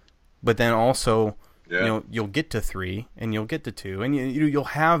duo, but then also you'll get to 3 and you'll get to 2 and you'll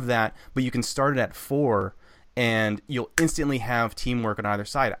have that, but you can start it at 4 and you'll instantly have teamwork on either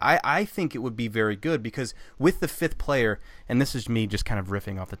side. I think it would be very good because with the 5th player, and this is me just kind of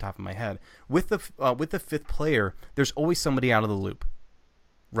riffing off the top of my head, with the 5th player, there's always somebody out of the loop,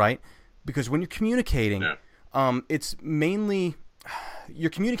 right? Because when you're communicating, it's mainly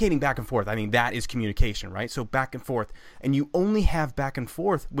you're communicating back and forth. I mean, that is communication, right? So back and forth, and you only have back and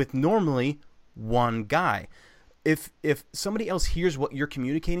forth with normally one guy. If somebody else hears what you're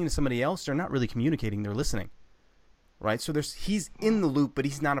communicating to somebody else, they're not really communicating, they're listening. Right? So he's in the loop, but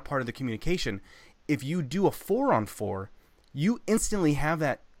he's not a part of the communication. If you do a 4-on-4, you instantly have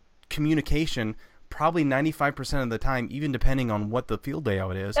that communication probably 95% of the time, even depending on what the field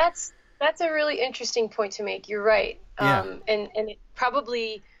layout is. That's a really interesting point to make. You're right. And it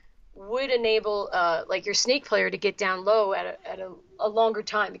probably would enable like your snake player to get down low at a longer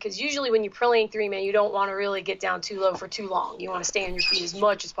time, because usually when you're playing 3-man, you don't want to really get down too low for too long. You want to stay on your feet as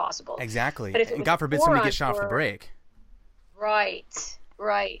much as possible. Exactly. And God forbid somebody gets shot off the break. Right.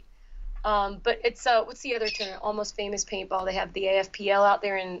 But it's what's the other tournament? Almost Famous Paintball. They have the AFPL out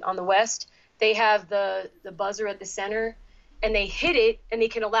there on the West. They have the buzzer at the center, and they hit it, and they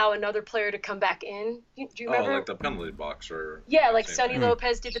can allow another player to come back in. Do you remember? Oh, like the penalty box, or like Sonny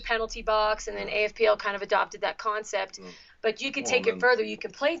Lopez did the penalty box, and then AFPL kind of adopted that concept. But you could take it further. You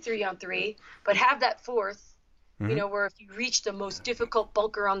can play 3-on-3, but have that 4th. Where if you reach the most difficult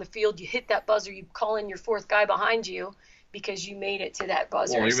bunker on the field, you hit that buzzer, you call in your 4th guy behind you, because you made it to that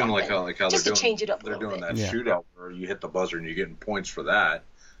buzzer. Well, or even something. like how just they're to change it up a little doing bit. that shootout where you hit the buzzer and you're getting points for that.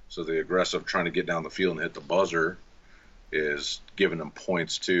 So the aggressive trying to get down the field and hit the buzzer is giving them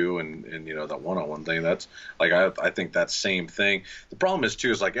points too, and that one-on-one thing. That's like I think that same thing. The problem is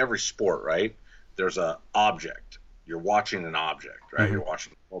too is like every sport, right? There's a object. You're watching an object, right? You're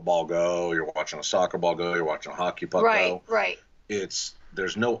watching a football go. You're watching a soccer ball go. You're watching a hockey puck go. Right.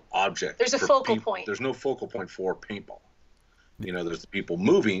 There's no object. There's a focal point. There's no focal point for paintball. There's the people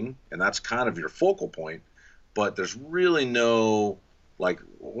moving, and that's kind of your focal point, but there's really no, like,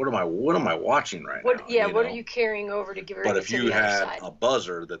 what am I watching right now? What are you carrying over to give it to the other side? But if you had a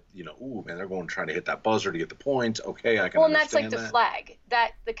buzzer that, they're going to try to hit that buzzer to get the points, okay, I can understand that. Well, and that's like the flag.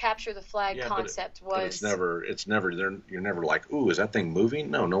 The capture the flag concept was... But you're never like, ooh, is that thing moving?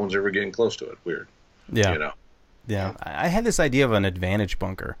 No one's ever getting close to it. Weird. Yeah. Yeah. I had this idea of an advantage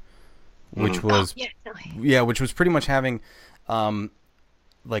bunker, which was which was pretty much having,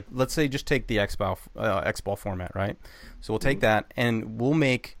 like, let's say just take the X-Ball format, right? So we'll take that and we'll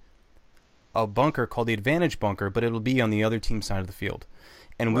make a bunker called the advantage bunker, but it'll be on the other team's side of the field.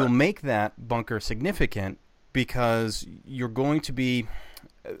 And we'll make that bunker significant because you're going to be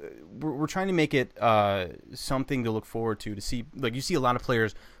we're trying to make it something to look forward to see. Like, you see a lot of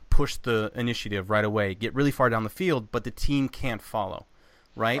players push the initiative right away, get really far down the field, but the team can't follow,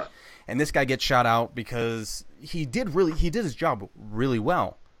 right? And this guy gets shot out because he did his job really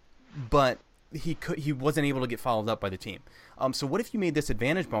well, but he wasn't able to get followed up by the team. So what if you made this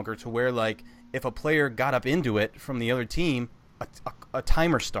advantage bunker to where, like, if a player got up into it from the other team, a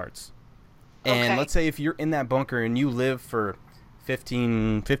timer starts. And let's say if you're in that bunker and you live for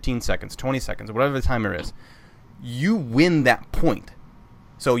 15 seconds, 20 seconds, whatever the timer is, you win that point.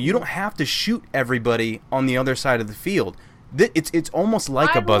 So you don't have to shoot everybody on the other side of the field. It's almost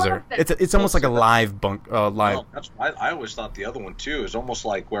like a buzzer. It's almost like a live live. No, I always thought the other one too is almost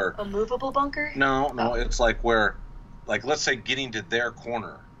like where a movable bunker. No, it's like where, like, let's say getting to their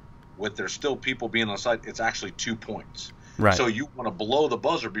corner, with there's still people being on the side. It's actually 2 points. Right. So you want to blow the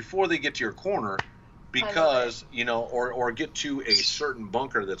buzzer before they get to your corner, because or get to a certain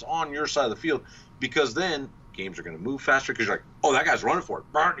bunker that's on your side of the field, because then games are going to move faster because you're like, oh, that guy's running for it.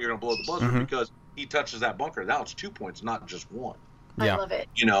 You're going to blow the buzzer because he touches that bunker. Now it's 2 points, not just one. Yeah. I love it.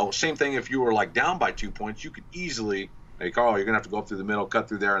 Same thing if you were like down by 2 points, you could easily, hey, Carl, you're going to have to go up through the middle, cut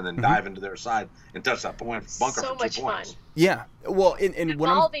through there, and then dive into their side and touch that bunker So for 2 much points. fun. Yeah. Well,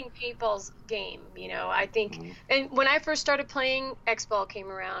 Evolving paintball's game, I think. And when I first started playing, X-Ball came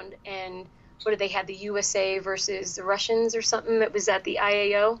around, and they had the USA versus the Russians or something. It was at the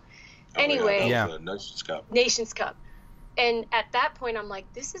IAO. Anyway, the Nations Cup. Nations Cup. And at that point, I'm like,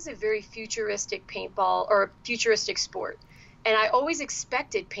 this is a very futuristic paintball or futuristic sport. And I always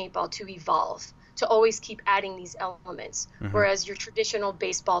expected paintball to evolve, to always keep adding these elements. Whereas your traditional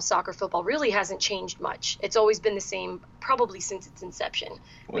baseball, soccer, football really hasn't changed much. It's always been the same, probably since its inception.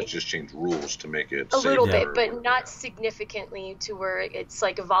 Well, it's just changed rules to make it a little bit, but whatever, not significantly to where it's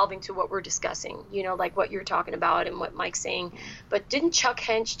like evolving to what we're discussing, like what you're talking about and what Mike's saying. But didn't Chuck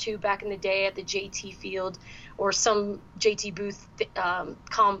Hench too back in the day at the JT field or some JT booth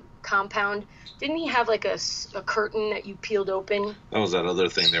compound? Didn't he have like a curtain that you peeled open? That was that other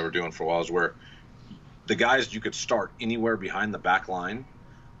thing they were doing for a while, is where the guys, you could start anywhere behind the back line,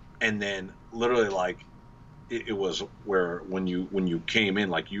 and then literally, like, it was where when you came in,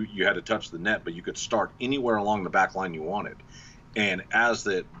 like, you had to touch the net, but you could start anywhere along the back line you wanted. And as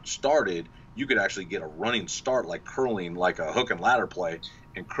it started, you could actually get a running start, like curling, like a hook and ladder play,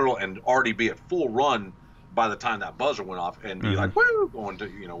 and curl and already be at full run by the time that buzzer went off, and be like, woo, going to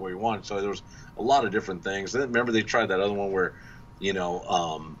where you wanted. So there was a lot of different things. Then remember they tried that other one where,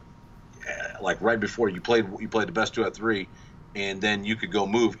 like right before you played the best 2 out of 3, and then you could go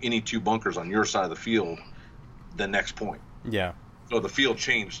move any 2 bunkers on your side of the field the next point. Yeah. So the field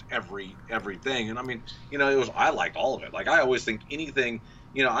changed everything, and I mean, I liked all of it. Like, I always think anything,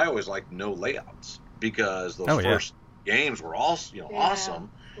 I always liked no layouts, because those first games were all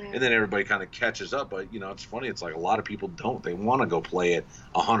awesome. Yeah. And then everybody kind of catches up, but it's funny. It's like a lot of people don't. They want to go play it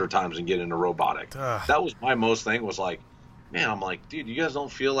 100 times and get into robotic. That was my most thing. Was like, man, I'm like, dude, you guys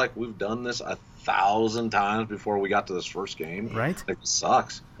don't feel like we've done this 1,000 times before we got to this first game, right? Like, it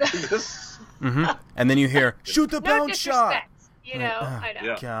sucks. And then you hear, shoot the bounce shot. I know.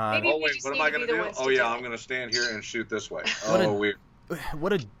 Yeah. God. Maybe wait, what am I going to do? Oh yeah, I'm going to stand here and shoot this way. Weird.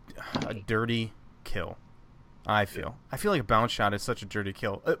 What a dirty kill. I feel like a bounce shot is such a dirty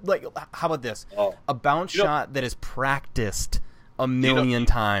kill. Like, how about this? A bounce shot that is practiced a million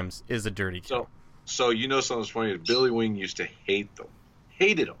times is a dirty kill. So something's funny. Billy Wing used to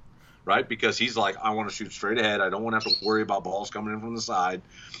hated them, right? Because he's like, I want to shoot straight ahead. I don't want to have to worry about balls coming in from the side,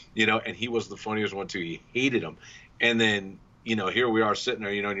 And he was the funniest one too. He hated them, and then here we are sitting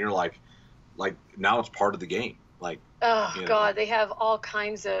there, and you're like now it's part of the game. Like, God, they have all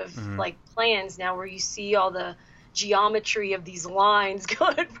kinds of like plans now where you see all the geometry of these lines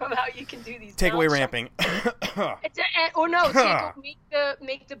going from how you can do these. Takeaway ramping.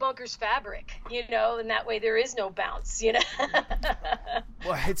 Make the bunkers fabric, and that way there is no bounce,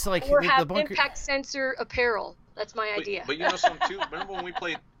 Well, it's like or have the impact sensor apparel. That's my idea. But something too. Remember when we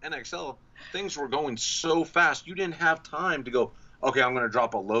played NXL? Things were going so fast, you didn't have time to go, okay, I'm going to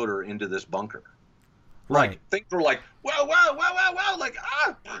drop a loader into this bunker. Right. Like, things were like, wow, like,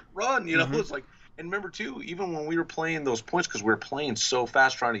 run, It's like, and remember too, even when we were playing those points, because we were playing so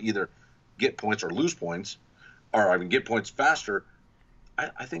fast, trying to either get points or lose points, or get points faster.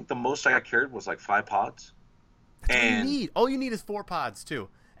 I think the most I carried was like 5 pods. That's all you need. All you need is 4 pods too.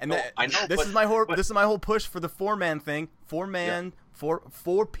 And I know, this is my whole push for the 4-man thing. 4-man,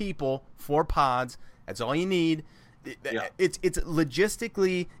 four people, 4 pods. That's all you need. It's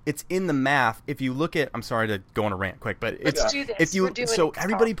logistically, it's in the math. If you look at, I'm sorry to go on a rant quick, but let's do this.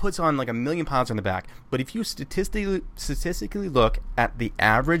 Everybody puts on like 1 million pods on the back, but if you statistically look at the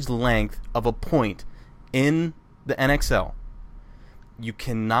average length of a point in the NXL, you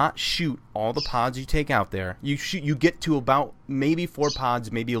cannot shoot all the pods you take out there. You get to about maybe 4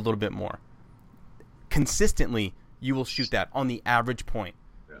 pods, maybe a little bit more. Consistently, you will shoot that on the average point.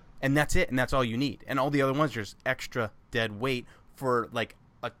 And that's it, and that's all you need. And all the other ones are just extra dead weight for like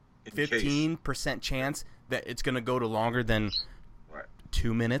a 15% chance that it's going to go to longer than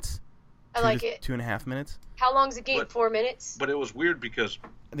 2 minutes. I like it. 2.5 minutes. How long's a game? 4 minutes? But it was weird because...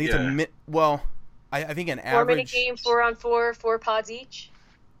 I think it's I think an 4-minute game, 4-on-4, 4 pods each?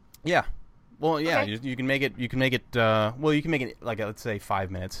 Yeah. Well, yeah, Okay. you can make it, you can make it like, let's say 5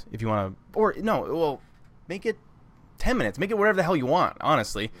 minutes if you want to, or no, well, make it 10 minutes. Make it whatever the hell you want,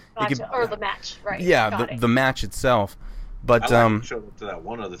 honestly. Gotcha. Or the match, right. Yeah, the match itself. But I showed up to that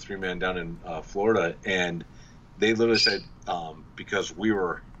one other 3-man down in Florida, and they literally said because we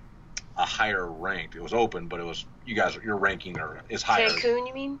were a higher ranked, it was open, but it was your ranking is higher. Cancun,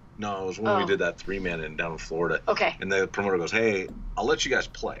 you mean? No, it was when we did that 3-man down in Florida. Okay. And the promoter goes, "Hey, I'll let you guys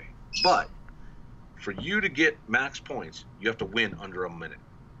play, but for you to get max points, you have to win under a minute.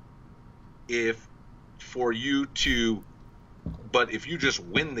 If you just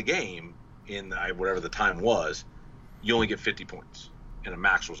win the game in whatever the time was, you only get 50 points, and a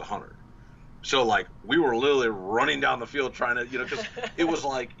max was 100. So like we were literally running down the field trying to, because it was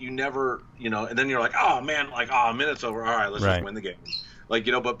like you never, and then you're like, oh man, like a minute's over, all right, let's just win the game. Like,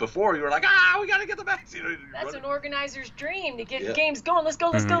 but before you were like, we got to get the max. That's an organizer's dream, to get games going. Let's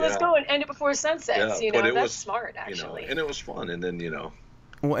go, and end it before sunset. Yeah. That's smart, actually. And it was fun. And then,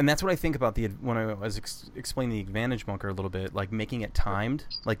 Well, and that's what I think about when I was explaining the advantage bunker a little bit, like making it timed.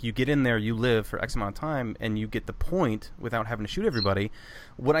 Like you get in there, you live for X amount of time, and you get the point without having to shoot everybody.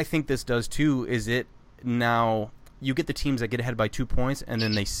 What I think this does too is now you get the teams that get ahead by 2 points, and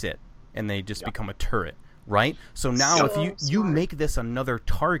then they sit and they just become a turret. Right? So now if you make this another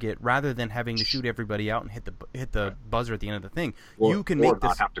target rather than having to shoot everybody out and hit the buzzer at the end of the thing, you can make this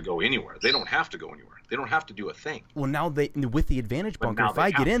not have to go anywhere. They don't have to go anywhere. They don't have to do a thing. Well, now with the advantage bunker, if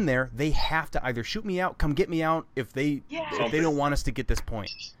I get in there, they have to either shoot me out, come get me out if they don't want us to get this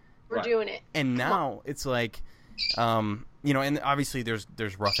point. We're doing it. And now it's like and obviously there's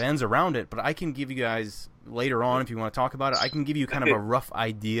rough ends around it, but I can give you guys later on, if you want to talk about it, I can give you kind of a rough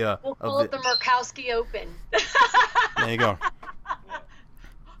idea. We'll call it the Murkowski Open. There you go.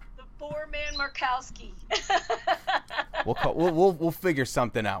 The 4-man Murkowski. We'll figure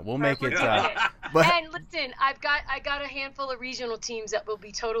something out. We'll make it. And listen, I got a handful of regional teams that will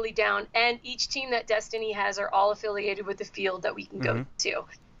be totally down, and each team that Destiny has are all affiliated with the field that we can go to,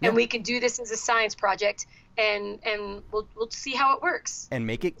 and we can do this as a science project, and we'll see how it works. And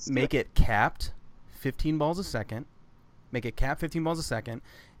make it capped 15 balls a second. Make it capped 15 balls a second.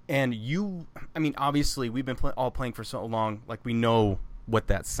 And obviously we've been all playing for so long, like we know what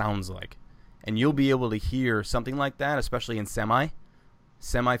that sounds like. And you'll be able to hear something like that, especially in semi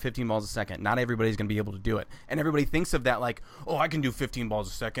 15 balls a second. Not everybody's going to be able to do it. And everybody thinks of that like, oh, I can do 15 balls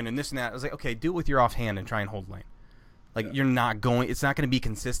a second and this and that. I was like, okay, do it with your offhand and try and hold lane. Like, you're not going – it's not going to be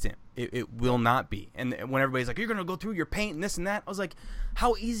consistent. It will not be. And when everybody's like, you're going to go through your paint and this and that, I was like,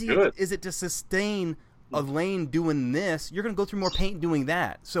 how easy is it to sustain a lane doing this? You're going to go through more paint doing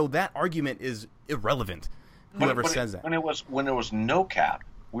that. So that argument is irrelevant, whoever says that. When there was no cap,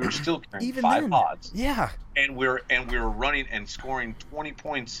 we were still carrying Even 5 then, pods. Yeah. And we were running and scoring 20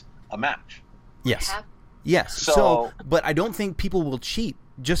 points a match. Yes. Yes. So, but I don't think people will cheat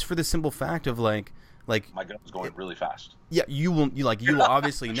just for the simple fact of like my gun was going really fast. Yeah, you will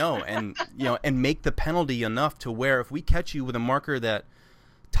obviously know, and and make the penalty enough to where if we catch you with a marker that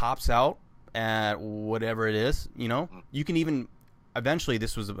tops out at whatever it is, you can even eventually,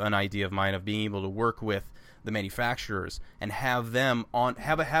 this was an idea of mine of being able to work with the manufacturers and have them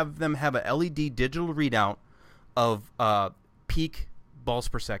have a LED digital readout of peak balls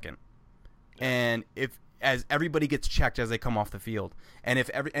per second, and as everybody gets checked as they come off the field. And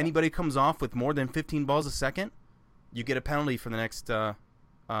if anybody comes off with more than 15 balls a second, you get a penalty for the next for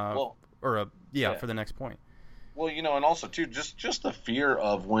the next point. Well, and also too, just the fear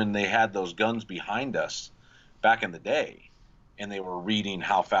of when they had those guns behind us back in the day, and they were reading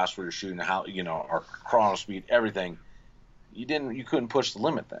how fast we were shooting, how our chrono speed, everything. You couldn't push the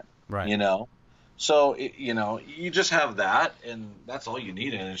limit then, right? So you just have that, and that's all you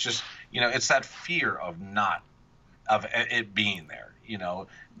need. And it's just it's that fear of not of it being there. You know,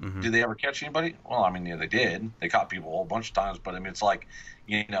 did they ever catch anybody? Well, I mean, yeah, they did. They caught people a whole bunch of times, but I mean, it's like,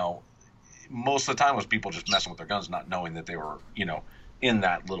 you know, most of the time was people just messing with their guns, not knowing that they were, you know, in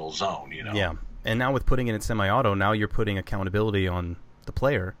that little zone. You know. Yeah, and now with putting it in semi-auto, now you're putting accountability on the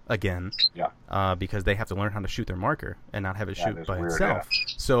player again. Yeah. Because they have to learn how to shoot their marker and not have it shoot by weird, itself.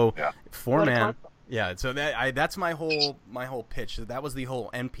 Yeah. So Yeah. four-man. Yeah, so that's my whole pitch. That was the whole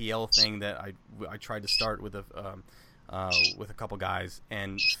NPL thing that I tried to start with a couple guys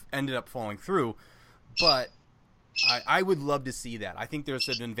and ended up falling through. But I would love to see that. I think there's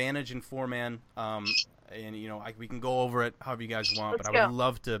an advantage in four-man, and you know we can go over it however you guys want. But I would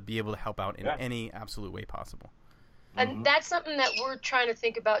love to be able to help out in any absolute way possible. And that's something that we're trying to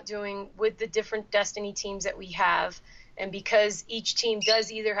think about doing with the different Destiny teams that we have. And because each team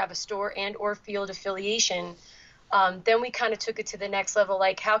does either have a store and or field affiliation, then we kind of took it to the next level.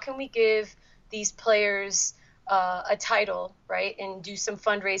 Like, how can we give these players a title, right, and do some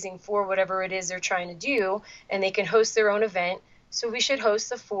fundraising for whatever it is they're trying to do, and they can host their own event. So we should host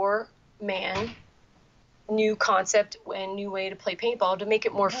the four-man new concept and new way to play paintball to make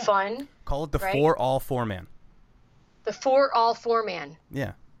it more fun. Call it the four-all-four-man. The four-all-four-man.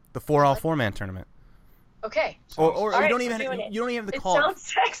 Yeah, the four-all-four-man tournament. Okay. Or you don't even have to call it.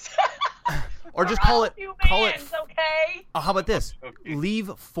 Sounds sexy. Or just call it. Okay. How about this? Leave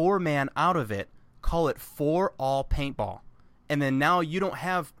four-man out of it. Call it four-all paintball, and then now you don't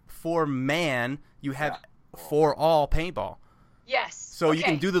have four-man. You have four-all paintball. Yes. So you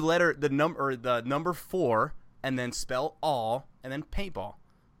can do the number 4, and then spell all, and then paintball,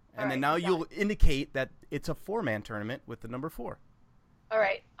 and then now you'll indicate that it's a four-man tournament with the number 4. All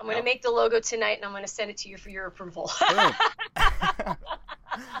right, I'm going to make the logo tonight, and I'm going to send it to you for your approval.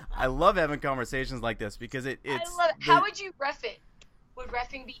 I love having conversations like this because it's. I love it. How would you ref it? Would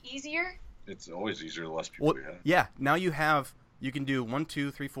reffing be easier? It's always easier the less people you have. Yeah, now you can do 1,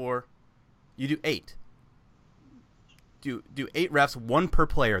 2, 3, 4. You do 8. Do 8 refs, 1 per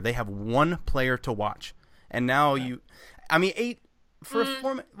player. They have 1 player to watch, and now 8. For a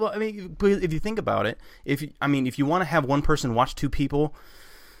format, well, I mean, if you think about it, if you want to have one person watch 2 people,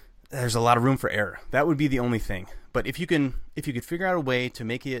 there's a lot of room for error. That would be the only thing. But if you could figure out a way to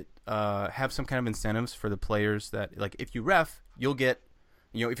make it have some kind of incentives for the players that, like, if you ref, you'll get,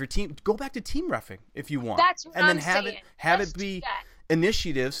 you know, if your team, go back to team reffing if you want. That's what I'm have saying. it be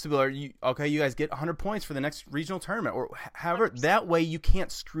initiatives to be like, you guys get 100 points for the next regional tournament or however. 100%. That way you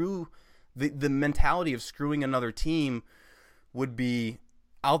can't screw the mentality of screwing another team. Would be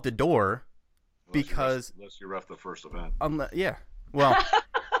out the door unless you ref the first event. Yeah. Well,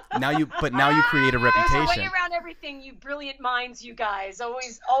 now you create a reputation. There's a way around everything, you brilliant minds, you guys.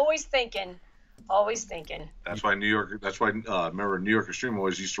 Always thinking. That's why remember New York Extreme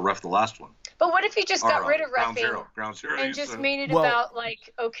always used to ref the last one. But what if you just got rid of reffing Ground Zero and just made it about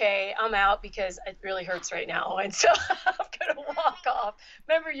like, okay, I'm out because it really hurts right now, and so I'm gonna walk off.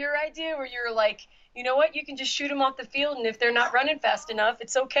 Remember your idea where you were like, you know what, you can just shoot them off the field, and if they're not running fast enough,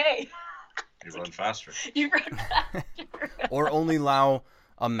 it's okay. You run faster. Or only allow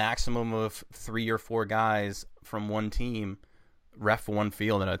a maximum of 3 or 4 guys from one team ref one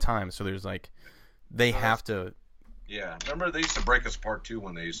field at a time. So there's like, they have to. Yeah, remember they used to break us apart too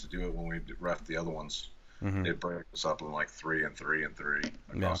when they used to do it when we ref the other ones. Mm-hmm. They'd break us up in like 3 and 3 and 3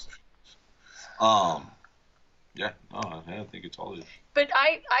 across the fields. Yeah, no, I think it's all. But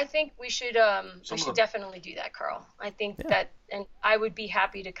I think we should definitely do that, Carl. I think that, and I would be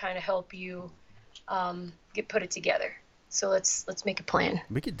happy to kind of help you put it together. So let's make a plan.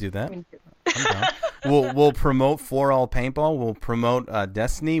 We could do that. We'll promote 4-all paintball. We'll promote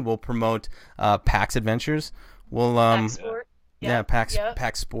Destiny. We'll promote PAX Adventures. We'll PAX Sport.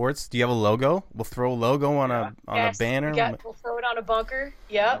 PAX Sports. Do you have a logo? We'll throw a logo on a banner. We'll throw it on a bunker.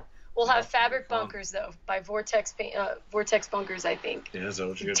 Yep. We'll have fabric bunkers though by Vortex bunkers. I think. Yeah, is that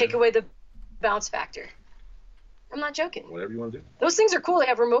what you're Take away the bounce factor. I'm not joking. Whatever you want to do. Those things are cool. They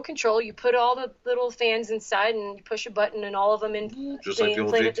have remote control. You put all the little fans inside, and you push a button, and all of them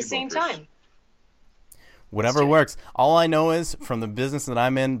play at the same time. Whatever works. All I know is from the business that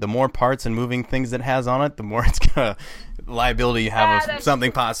I'm in, the more parts and moving things it has on it, the more it's gonna liability you have of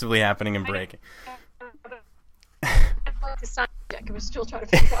something possibly happening and breaking. I was still trying to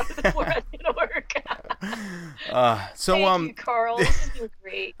figure out if the format's gonna work. Thank you, Carl. This has been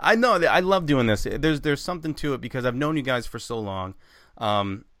great. I know that I love doing this. There's something to it because I've known you guys for so long,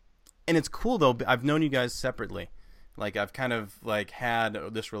 and it's cool though. I've known you guys separately. Like I've kind of like had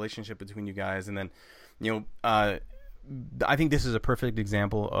this relationship between you guys, and then I think this is a perfect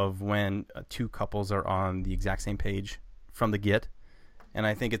example of when 2 couples are on the exact same page from the get, and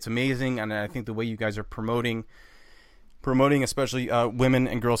I think it's amazing. And I think the way you guys are promoting promoting, especially women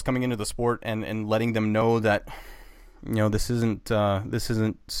and girls coming into the sport, and letting them know that, you know, this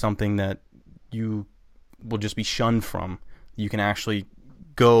isn't something that you will just be shunned from. You can actually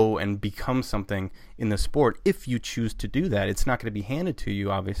go and become something in the sport if you choose to do that. It's not going to be handed to you,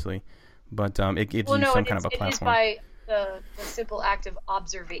 obviously, but it gives you some kind of a platform. It is by the simple act of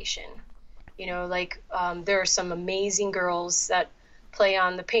observation. You know, like there are some amazing girls that play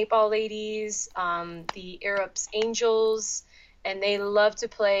on the Paintball Ladies, the Arabs Angels, and they love to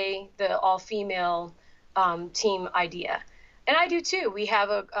play the all-female team idea. And I do too. We have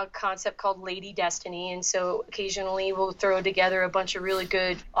a concept called Lady Destiny, and so occasionally we'll throw together a bunch of really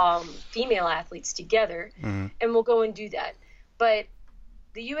good female athletes together, and we'll go and do that. But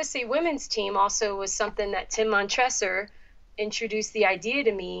the USA women's team also was something that Tim Montresor introduced the idea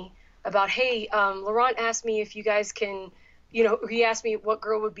to me about, hey, Laurent asked me if you guys can, you know, he asked me what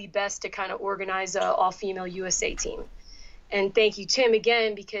girl would be best to kind of organize a all-female USA team. And thank you, Tim,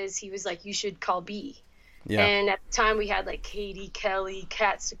 again, because he was like, you should call Bea. Yeah. And at the time we had like Katie Kelly,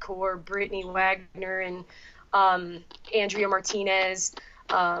 Kat Secor, Brittany Wagner, and Andrea Martinez.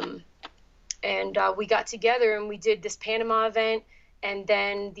 And we got together and we did this Panama event. And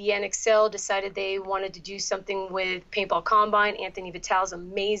then the NXL decided they wanted to do something with Paintball Combine. Anthony Vital's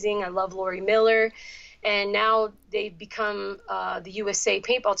amazing. I love Lori Miller. And now they've become the USA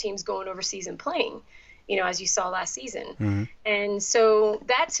paintball teams going overseas and playing, you know, as you saw last season. And so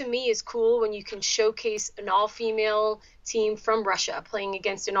that to me is cool when you can showcase an all-female team from Russia playing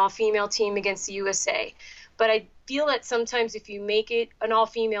against an all-female team against the USA. But I feel that sometimes if you make it an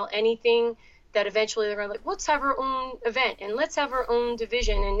all-female anything, that eventually they're going to like, let's have our own event and let's have our own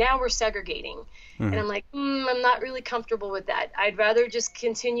division. And now we're segregating. And I'm like, I'm not really comfortable with that. I'd rather just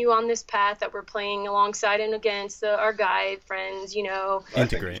continue on this path that we're playing alongside and against our guy friends, you know.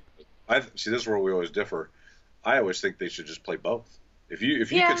 Integrate. See, this is where we always differ. I always think they should just play both. If you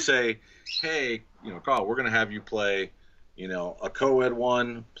could say, hey, you know, Carl, we're going to have you play, you know, a co-ed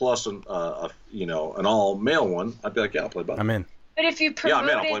one plus an all male one, I'd be like, yeah, I'll play both. I'm in. But if you promote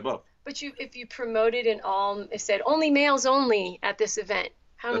I'll play both. But if you promoted and all said only males only at this event,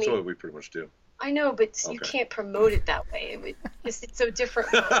 that's what we pretty much do. I know, but you can't promote it that way. It's so different.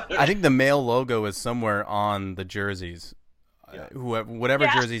 I think the male logo is somewhere on the jerseys. Yeah. Whatever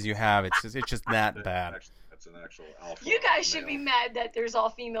jerseys you have, it's just that bad. That's an actual alpha. You guys should be mad that there's all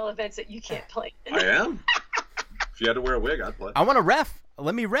female events that you can't play in. I am. If you had to wear a wig, I'd play. I want to ref.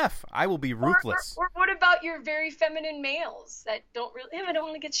 Let me ref. I will be ruthless. Or what about your very feminine males that don't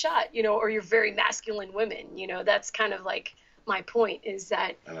want to get shot, you know, or your very masculine women, you know? That's kind of like my point is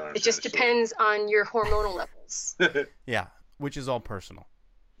that it just depends on your hormonal levels. Yeah, which is all personal.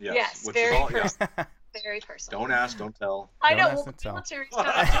 Yes, very personal. Yeah. Very personal. Don't ask, don't tell. I know. Well, the military's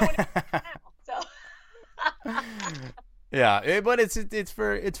not doing it now, so. Yeah, but it's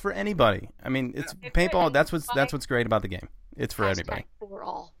for anybody. I mean, it's paintball. That's what's great about the game. It's for anybody. For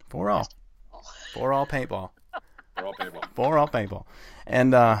all. For all. For all paintball. For all paintball. For all paintball.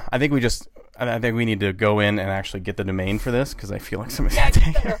 And I think we need to go in and actually get the domain for this because I feel like somebody's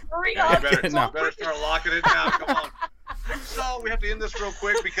taking it. Hurry up. Better start locking it down. Come on. So we have to end this real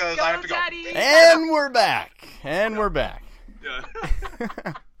quick because I have to go. Daddy. And we're back. We're back.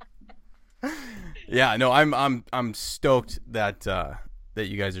 Yeah. Yeah. No, I'm stoked that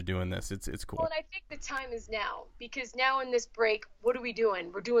you guys are doing this. It's cool. Well, and I think the time is now because now in this break, what are we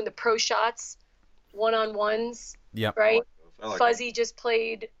doing? We're doing the pro shots, one-on-ones. Yep. Right. I like Fuzzy that. Just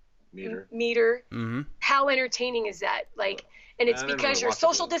played meter. Mm-hmm. How entertaining is that? Like, and it's because you're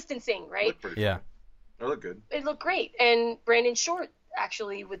social distancing, right? Yeah. They look good. It looked great. And Brandon Short,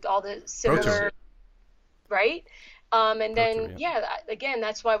 actually, with all the similar, right? And then, again,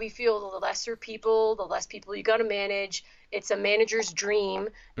 that's why we feel the lesser people, the less people you got to manage. It's a manager's dream,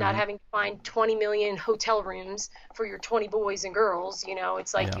 not having to find 20 million hotel rooms for your 20 boys and girls. You know,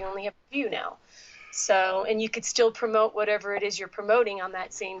 it's like you only have a few now. So, and you could still promote whatever it is you're promoting on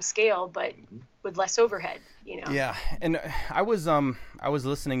that same scale, but with less overhead, you know? Yeah. And I was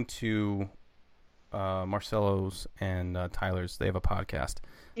listening to Marcelo's and Tyler's. They have a podcast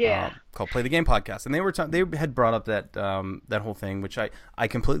called Play the Game Podcast, and they had brought up that whole thing, which I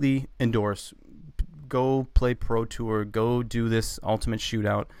completely endorse. Go play Pro Tour, go do this Ultimate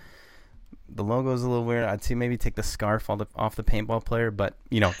Shootout. The logo is a little weird. I'd say maybe take the scarf off the paintball player, but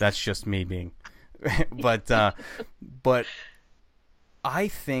you know, that's just me being but I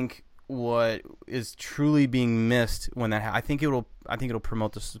think what is truly being missed when that I think it'll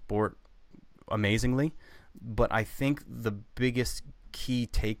promote the sport amazingly, but I think the biggest key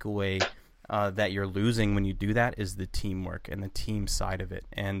takeaway that you're losing when you do that is the teamwork and the team side of it.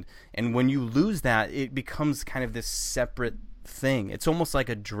 And when you lose that, it becomes kind of this separate thing. It's almost like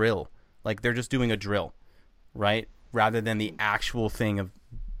a drill. Like they're just doing a drill, right? Rather than the actual thing of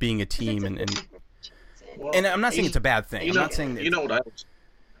being a team. And I'm not saying it's a bad thing. I'm not saying you know what I was.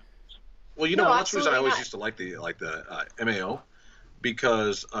 Well, you know, that's the reason I always used to like the MAO,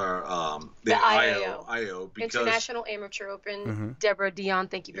 because the IO because International Amateur Open. Deborah Dion,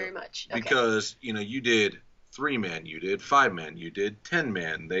 thank you very much. Okay. Because you did 3-man, you did 5-man, you did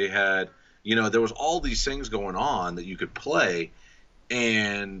 10-man. They had there was all these things going on that you could play,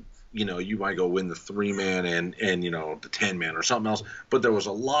 and you might go win the 3-man and the 10-man or something else. But there was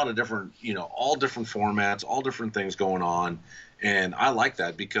a lot of different all different formats, all different things going on. And I like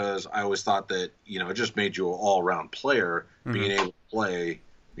that because I always thought that, it just made you an all-around player being able to play,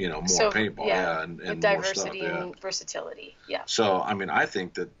 more paintball. And with diversity more stuff, and versatility. Yeah. So, I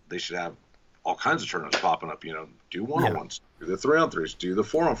think that they should have all kinds of tournaments popping up, do 1-on-1s, do the 3-on-3s, do the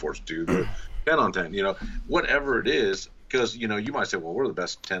 4-on-4s, do the 10-on-10, whatever it is. Because, you might say, well, we're the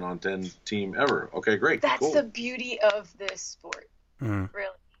best 10-on-10 team ever. Okay, great. That's cool. the beauty of this sport, really.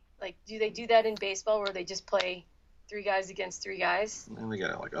 Like, do they do that in baseball where they just play 3 guys against 3 guys? And they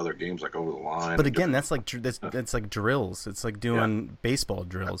got like other games like over the line. But again, that's like drills. It's like doing baseball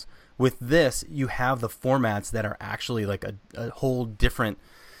drills. With this, you have the formats that are actually like a whole different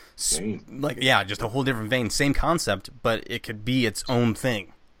just a whole different vein. Same concept, but it could be its own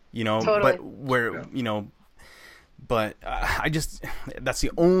thing. Totally. But where but that's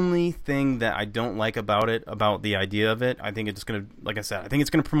the only thing that I don't like about it, about the idea of it. I think it's going to, like I said, I think it's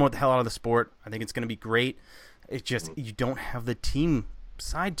going to promote the hell out of the sport. I think it's going to be great. It's just you don't have the team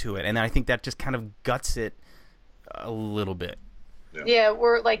side to it, and I think that just kind of guts it a little bit. Yeah,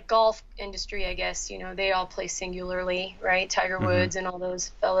 we're like golf industry, I guess. They all play singularly, right? Tiger Woods and all those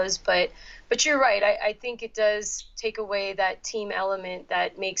fellas. But you're right. I think it does take away that team element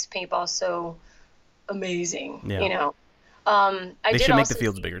that makes paintball so amazing. Yeah. They should make the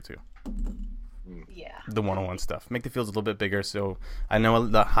fields bigger too. Yeah. The 1-on-1 stuff. Make the fields a little bit bigger. So I know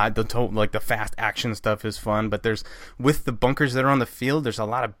the fast action stuff is fun, but with the bunkers that are on the field, there's a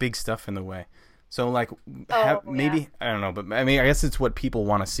lot of big stuff in the way. So maybe I don't know, but I guess it's what people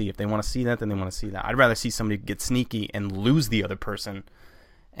want to see. If they want to see that, then they want to see that. I'd rather see somebody get sneaky and lose the other person,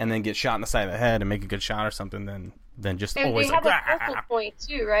 and then get shot in the side of the head and make a good shot or something, than just and always they have a focal point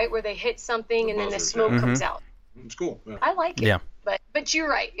too, right? Where they hit something and then the smoke comes out. It's cool. Yeah. I like it. Yeah. But you're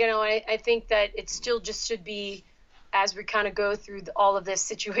right. I think that it still just should be, as we kind of go through all of this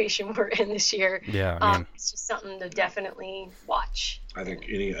situation we're in this year. Yeah. It's just something to definitely watch. I think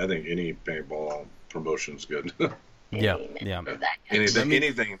any paintball promotion's good. Yeah.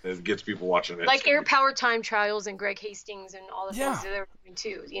 Anything that gets people watching it. Like Air Power Time Trials and Greg Hastings and all the things that they were doing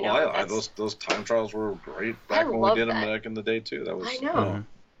too. Those time trials were great back when we did them back in the day too. That was. I know.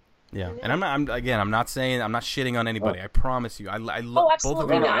 Yeah, and I'm not saying, I'm not shitting on anybody. I promise you, I love both of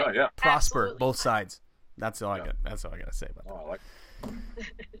them. Prosper, absolutely. Both sides. That's all I got. That's all I got to say about that. I like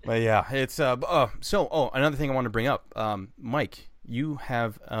But yeah, it's another thing I want to bring up, Mike. You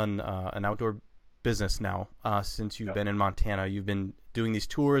have an outdoor business now since you've been in Montana. You've been doing these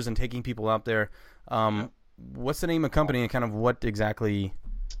tours and taking people out there. What's the name of the company and kind of what exactly?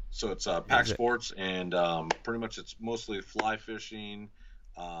 So it's Pack Sports, and pretty much it's mostly fly fishing.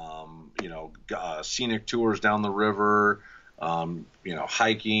 Scenic tours down the river,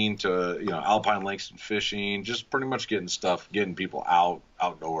 hiking to, alpine lakes and fishing, just pretty much getting people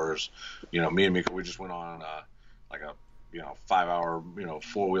outdoors. Me and Mika, we just went on a 5-hour,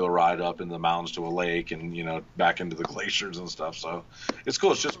 4-wheeler ride up into the mountains to a lake and, back into the glaciers and stuff. So it's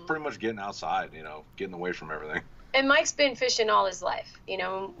cool. It's just pretty much getting outside, getting away from everything. And Mike's been fishing all his life.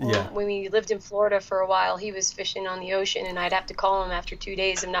 When we lived in Florida for a while, he was fishing on the ocean, and I'd have to call him after 2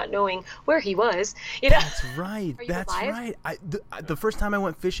 days of not knowing where he was. That's right. That's right. The first time I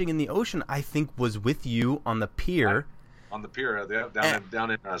went fishing in the ocean, I think, was with you on the pier. On the pier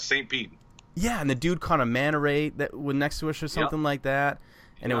down in St. Pete. Yeah, and the dude caught a manta ray that was next to us or something like that,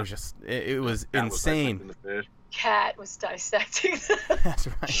 and it was just it was insane. Cat was dissecting. That's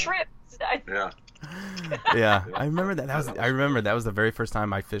right. Shrimp. Yeah. Yeah, I remember that. That was the very first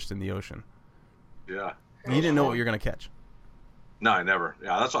time I fished in the ocean. Yeah. You didn't know what you were gonna catch. No, I never.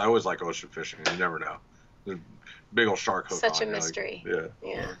 Yeah, that's why I always like ocean fishing. You never know. The big old shark hook. Such a mystery.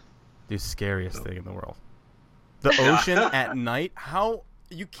 Yeah. The scariest thing in the world. The ocean at night. How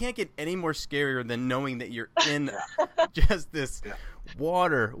you can't get any more scarier than knowing that you're in just this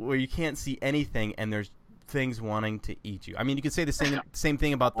water where you can't see anything and there's things wanting to eat you. I mean, you could say the same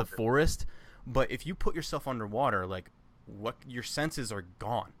thing about the forest, but if you put yourself underwater, like your senses are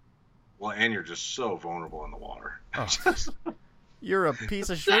gone. Well, and you're just so vulnerable in the water. Oh. You're a piece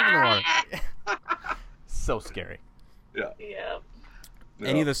of shit in the water. So scary. Yeah. Yeah.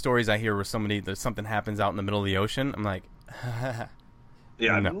 Any of the stories I hear where something happens out in the middle of the ocean, I'm like,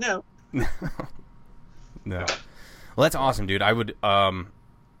 yeah, no. no. No. Well, that's awesome, dude. I would, I'll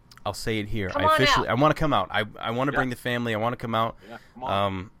say it here. Come on out. I want to come out. I want to bring the family. I want to come out. Yeah, come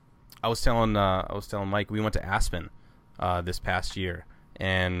on. I was telling Mike, we went to Aspen, this past year,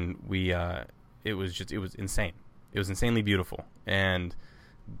 and it was insane. It was insanely beautiful. And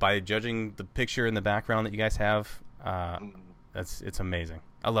by judging the picture in the background that you guys have, it's amazing.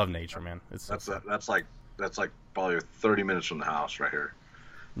 I love nature, man. That's like probably 30 minutes from the house right here.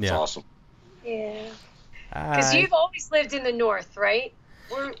 It's awesome. Yeah. Because you've always lived in the north, right?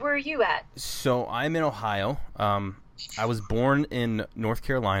 Where are you at? So I'm in Ohio. I was born in North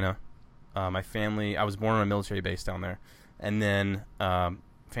Carolina. My family, I was born on a military base down there. And then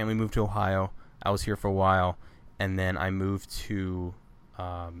family moved to Ohio. I was here for a while. And then I moved to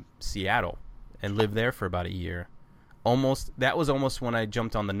Seattle and lived there for about a year. That was almost when I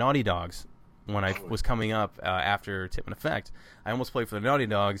jumped on the Naughty Dogs when I was coming up after Tip and Effect. I almost played for the Naughty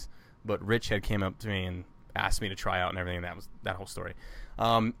Dogs, but Rich had came up to me and asked me to try out and everything. That was that whole story.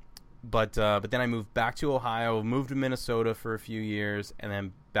 But then I moved back to Ohio, moved to Minnesota for a few years, and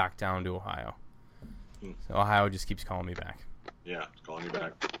then back down to Ohio. So Ohio just keeps calling me back. Yeah, it's calling you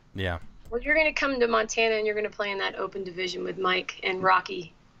back. Yeah. Well, you're going to come to Montana and you're going to play in that open division with Mike and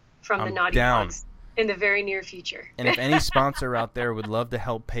Rocky from the Naughty Dogs in the very near future. And if any sponsor out there would love to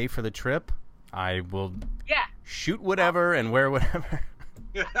help pay for the trip, I will shoot whatever and wear whatever.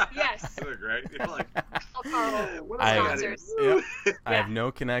 Yes. They're great. You're like, sponsors. I have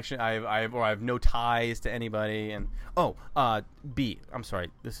no connection. I have no ties to anybody. And B. I'm sorry.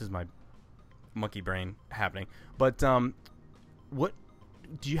 This is my monkey brain happening. But what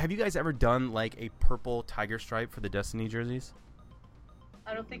have you guys ever done like a purple tiger stripe for the Destiny jerseys?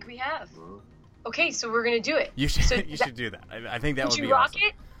 I don't think we have. Okay, so we're gonna do it. You should. You should do that. I think that would be awesome. Would you rock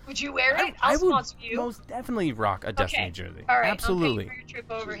it? Would you wear it? I'll sponsor you. I would most definitely rock a Destiny jersey. All right, absolutely. I'm paying for your trip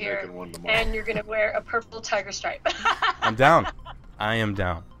over here, and you're gonna wear a purple tiger stripe. I'm down. I am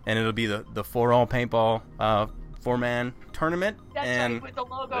down, and it'll be the 4-all paintball 4-man tournament. That's right, with the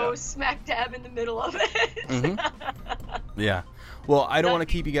logo smack dab in the middle of it. Mm-hmm. Yeah. Well, I don't want to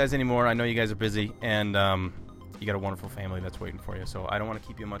keep you guys anymore. I know you guys are busy, and you got a wonderful family that's waiting for you. So I don't want to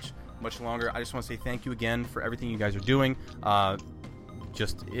keep you much longer. I just want to say thank you again for everything you guys are doing.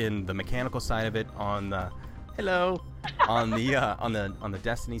 Just in the mechanical side of it, on the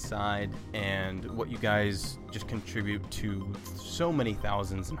Destiny side, and what you guys just contribute to so many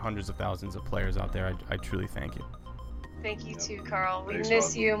thousands and hundreds of thousands of players out there. I truly thank you. Thank you too, Carl. We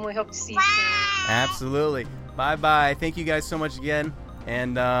miss you, and we hope to see you soon. Absolutely. Bye. Thank you guys so much again,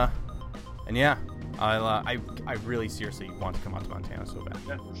 and yeah, I really seriously want to come out to Montana so bad.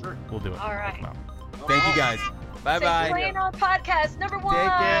 Yeah, for sure. We'll do it. All right. Thank you guys. Bye. Playing on podcast number 1. Take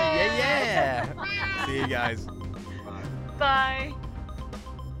care. Yeah. See you guys. Bye.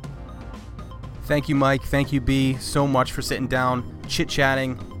 Thank you, Mike. Thank you, B, so much for sitting down,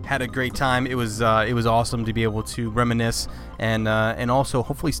 chit-chatting. Had a great time. It was awesome to be able to reminisce and also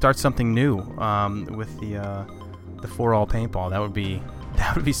hopefully start something new with the 4-all paintball. That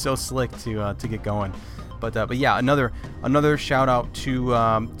would be so slick to get going. But yeah, another shout out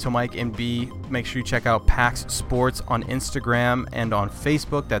to Mike and B. Make sure you check out Pax Sports on Instagram and on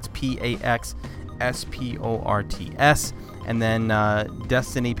Facebook. That's PAXSPORTS. And then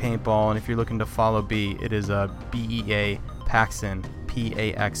Destiny Paintball. And if you're looking to follow B, it is BEA Paxson,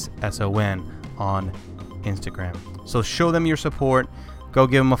 PAXSON on Instagram. So show them your support. Go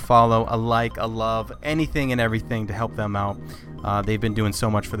give them a follow, a like, a love, anything and everything to help them out. They've been doing so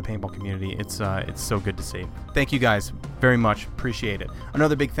much for the paintball community. It's so good to see. Thank you guys very much. Appreciate it.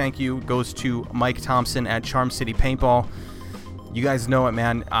 Another big thank you goes to Mike Thompson at Charm City Paintball. You guys know it,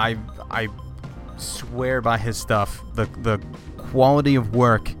 man. I swear by his stuff. The quality of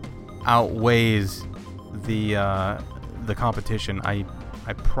work outweighs the competition. I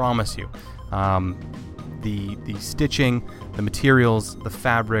promise you. The stitching, the materials, the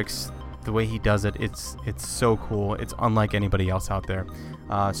fabrics, the way he does it, it's so cool. It's unlike anybody else out there.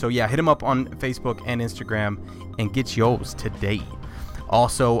 So yeah, hit him up on Facebook and Instagram and get yours today.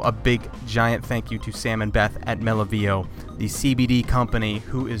 Also, a big giant thank you to Sam and Beth at Melavio, the CBD company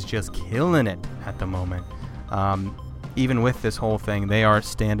who is just killing it at the moment. Even with this whole thing, they are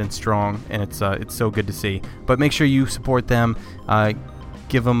standing strong, and it's so good to see. But make sure you support them.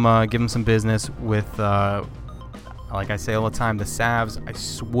 Give them some business with, like I say all the time, the salves. I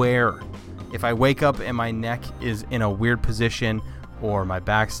swear, if I wake up and my neck is in a weird position, or my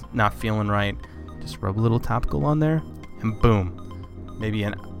back's not feeling right, just rub a little topical on there, and boom, maybe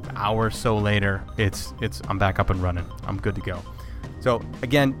an hour or so later, I'm back up and running. I'm good to go. So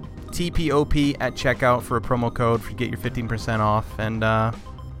again, TPOP at checkout for a promo code to get your 15% off, and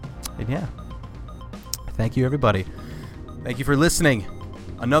yeah, thank you everybody. Thank you for listening.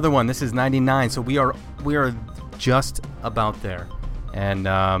 Another one. This is 99, so we are just about there. And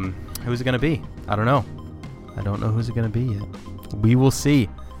who's it gonna be? I don't know. I don't know who's it gonna be yet. We will see.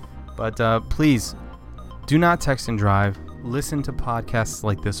 But please do not text and drive. Listen to podcasts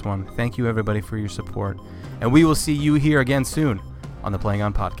like this one. Thank you everybody for your support, and we will see you here again soon on the Playing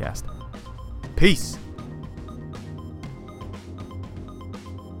On Podcast. Peace.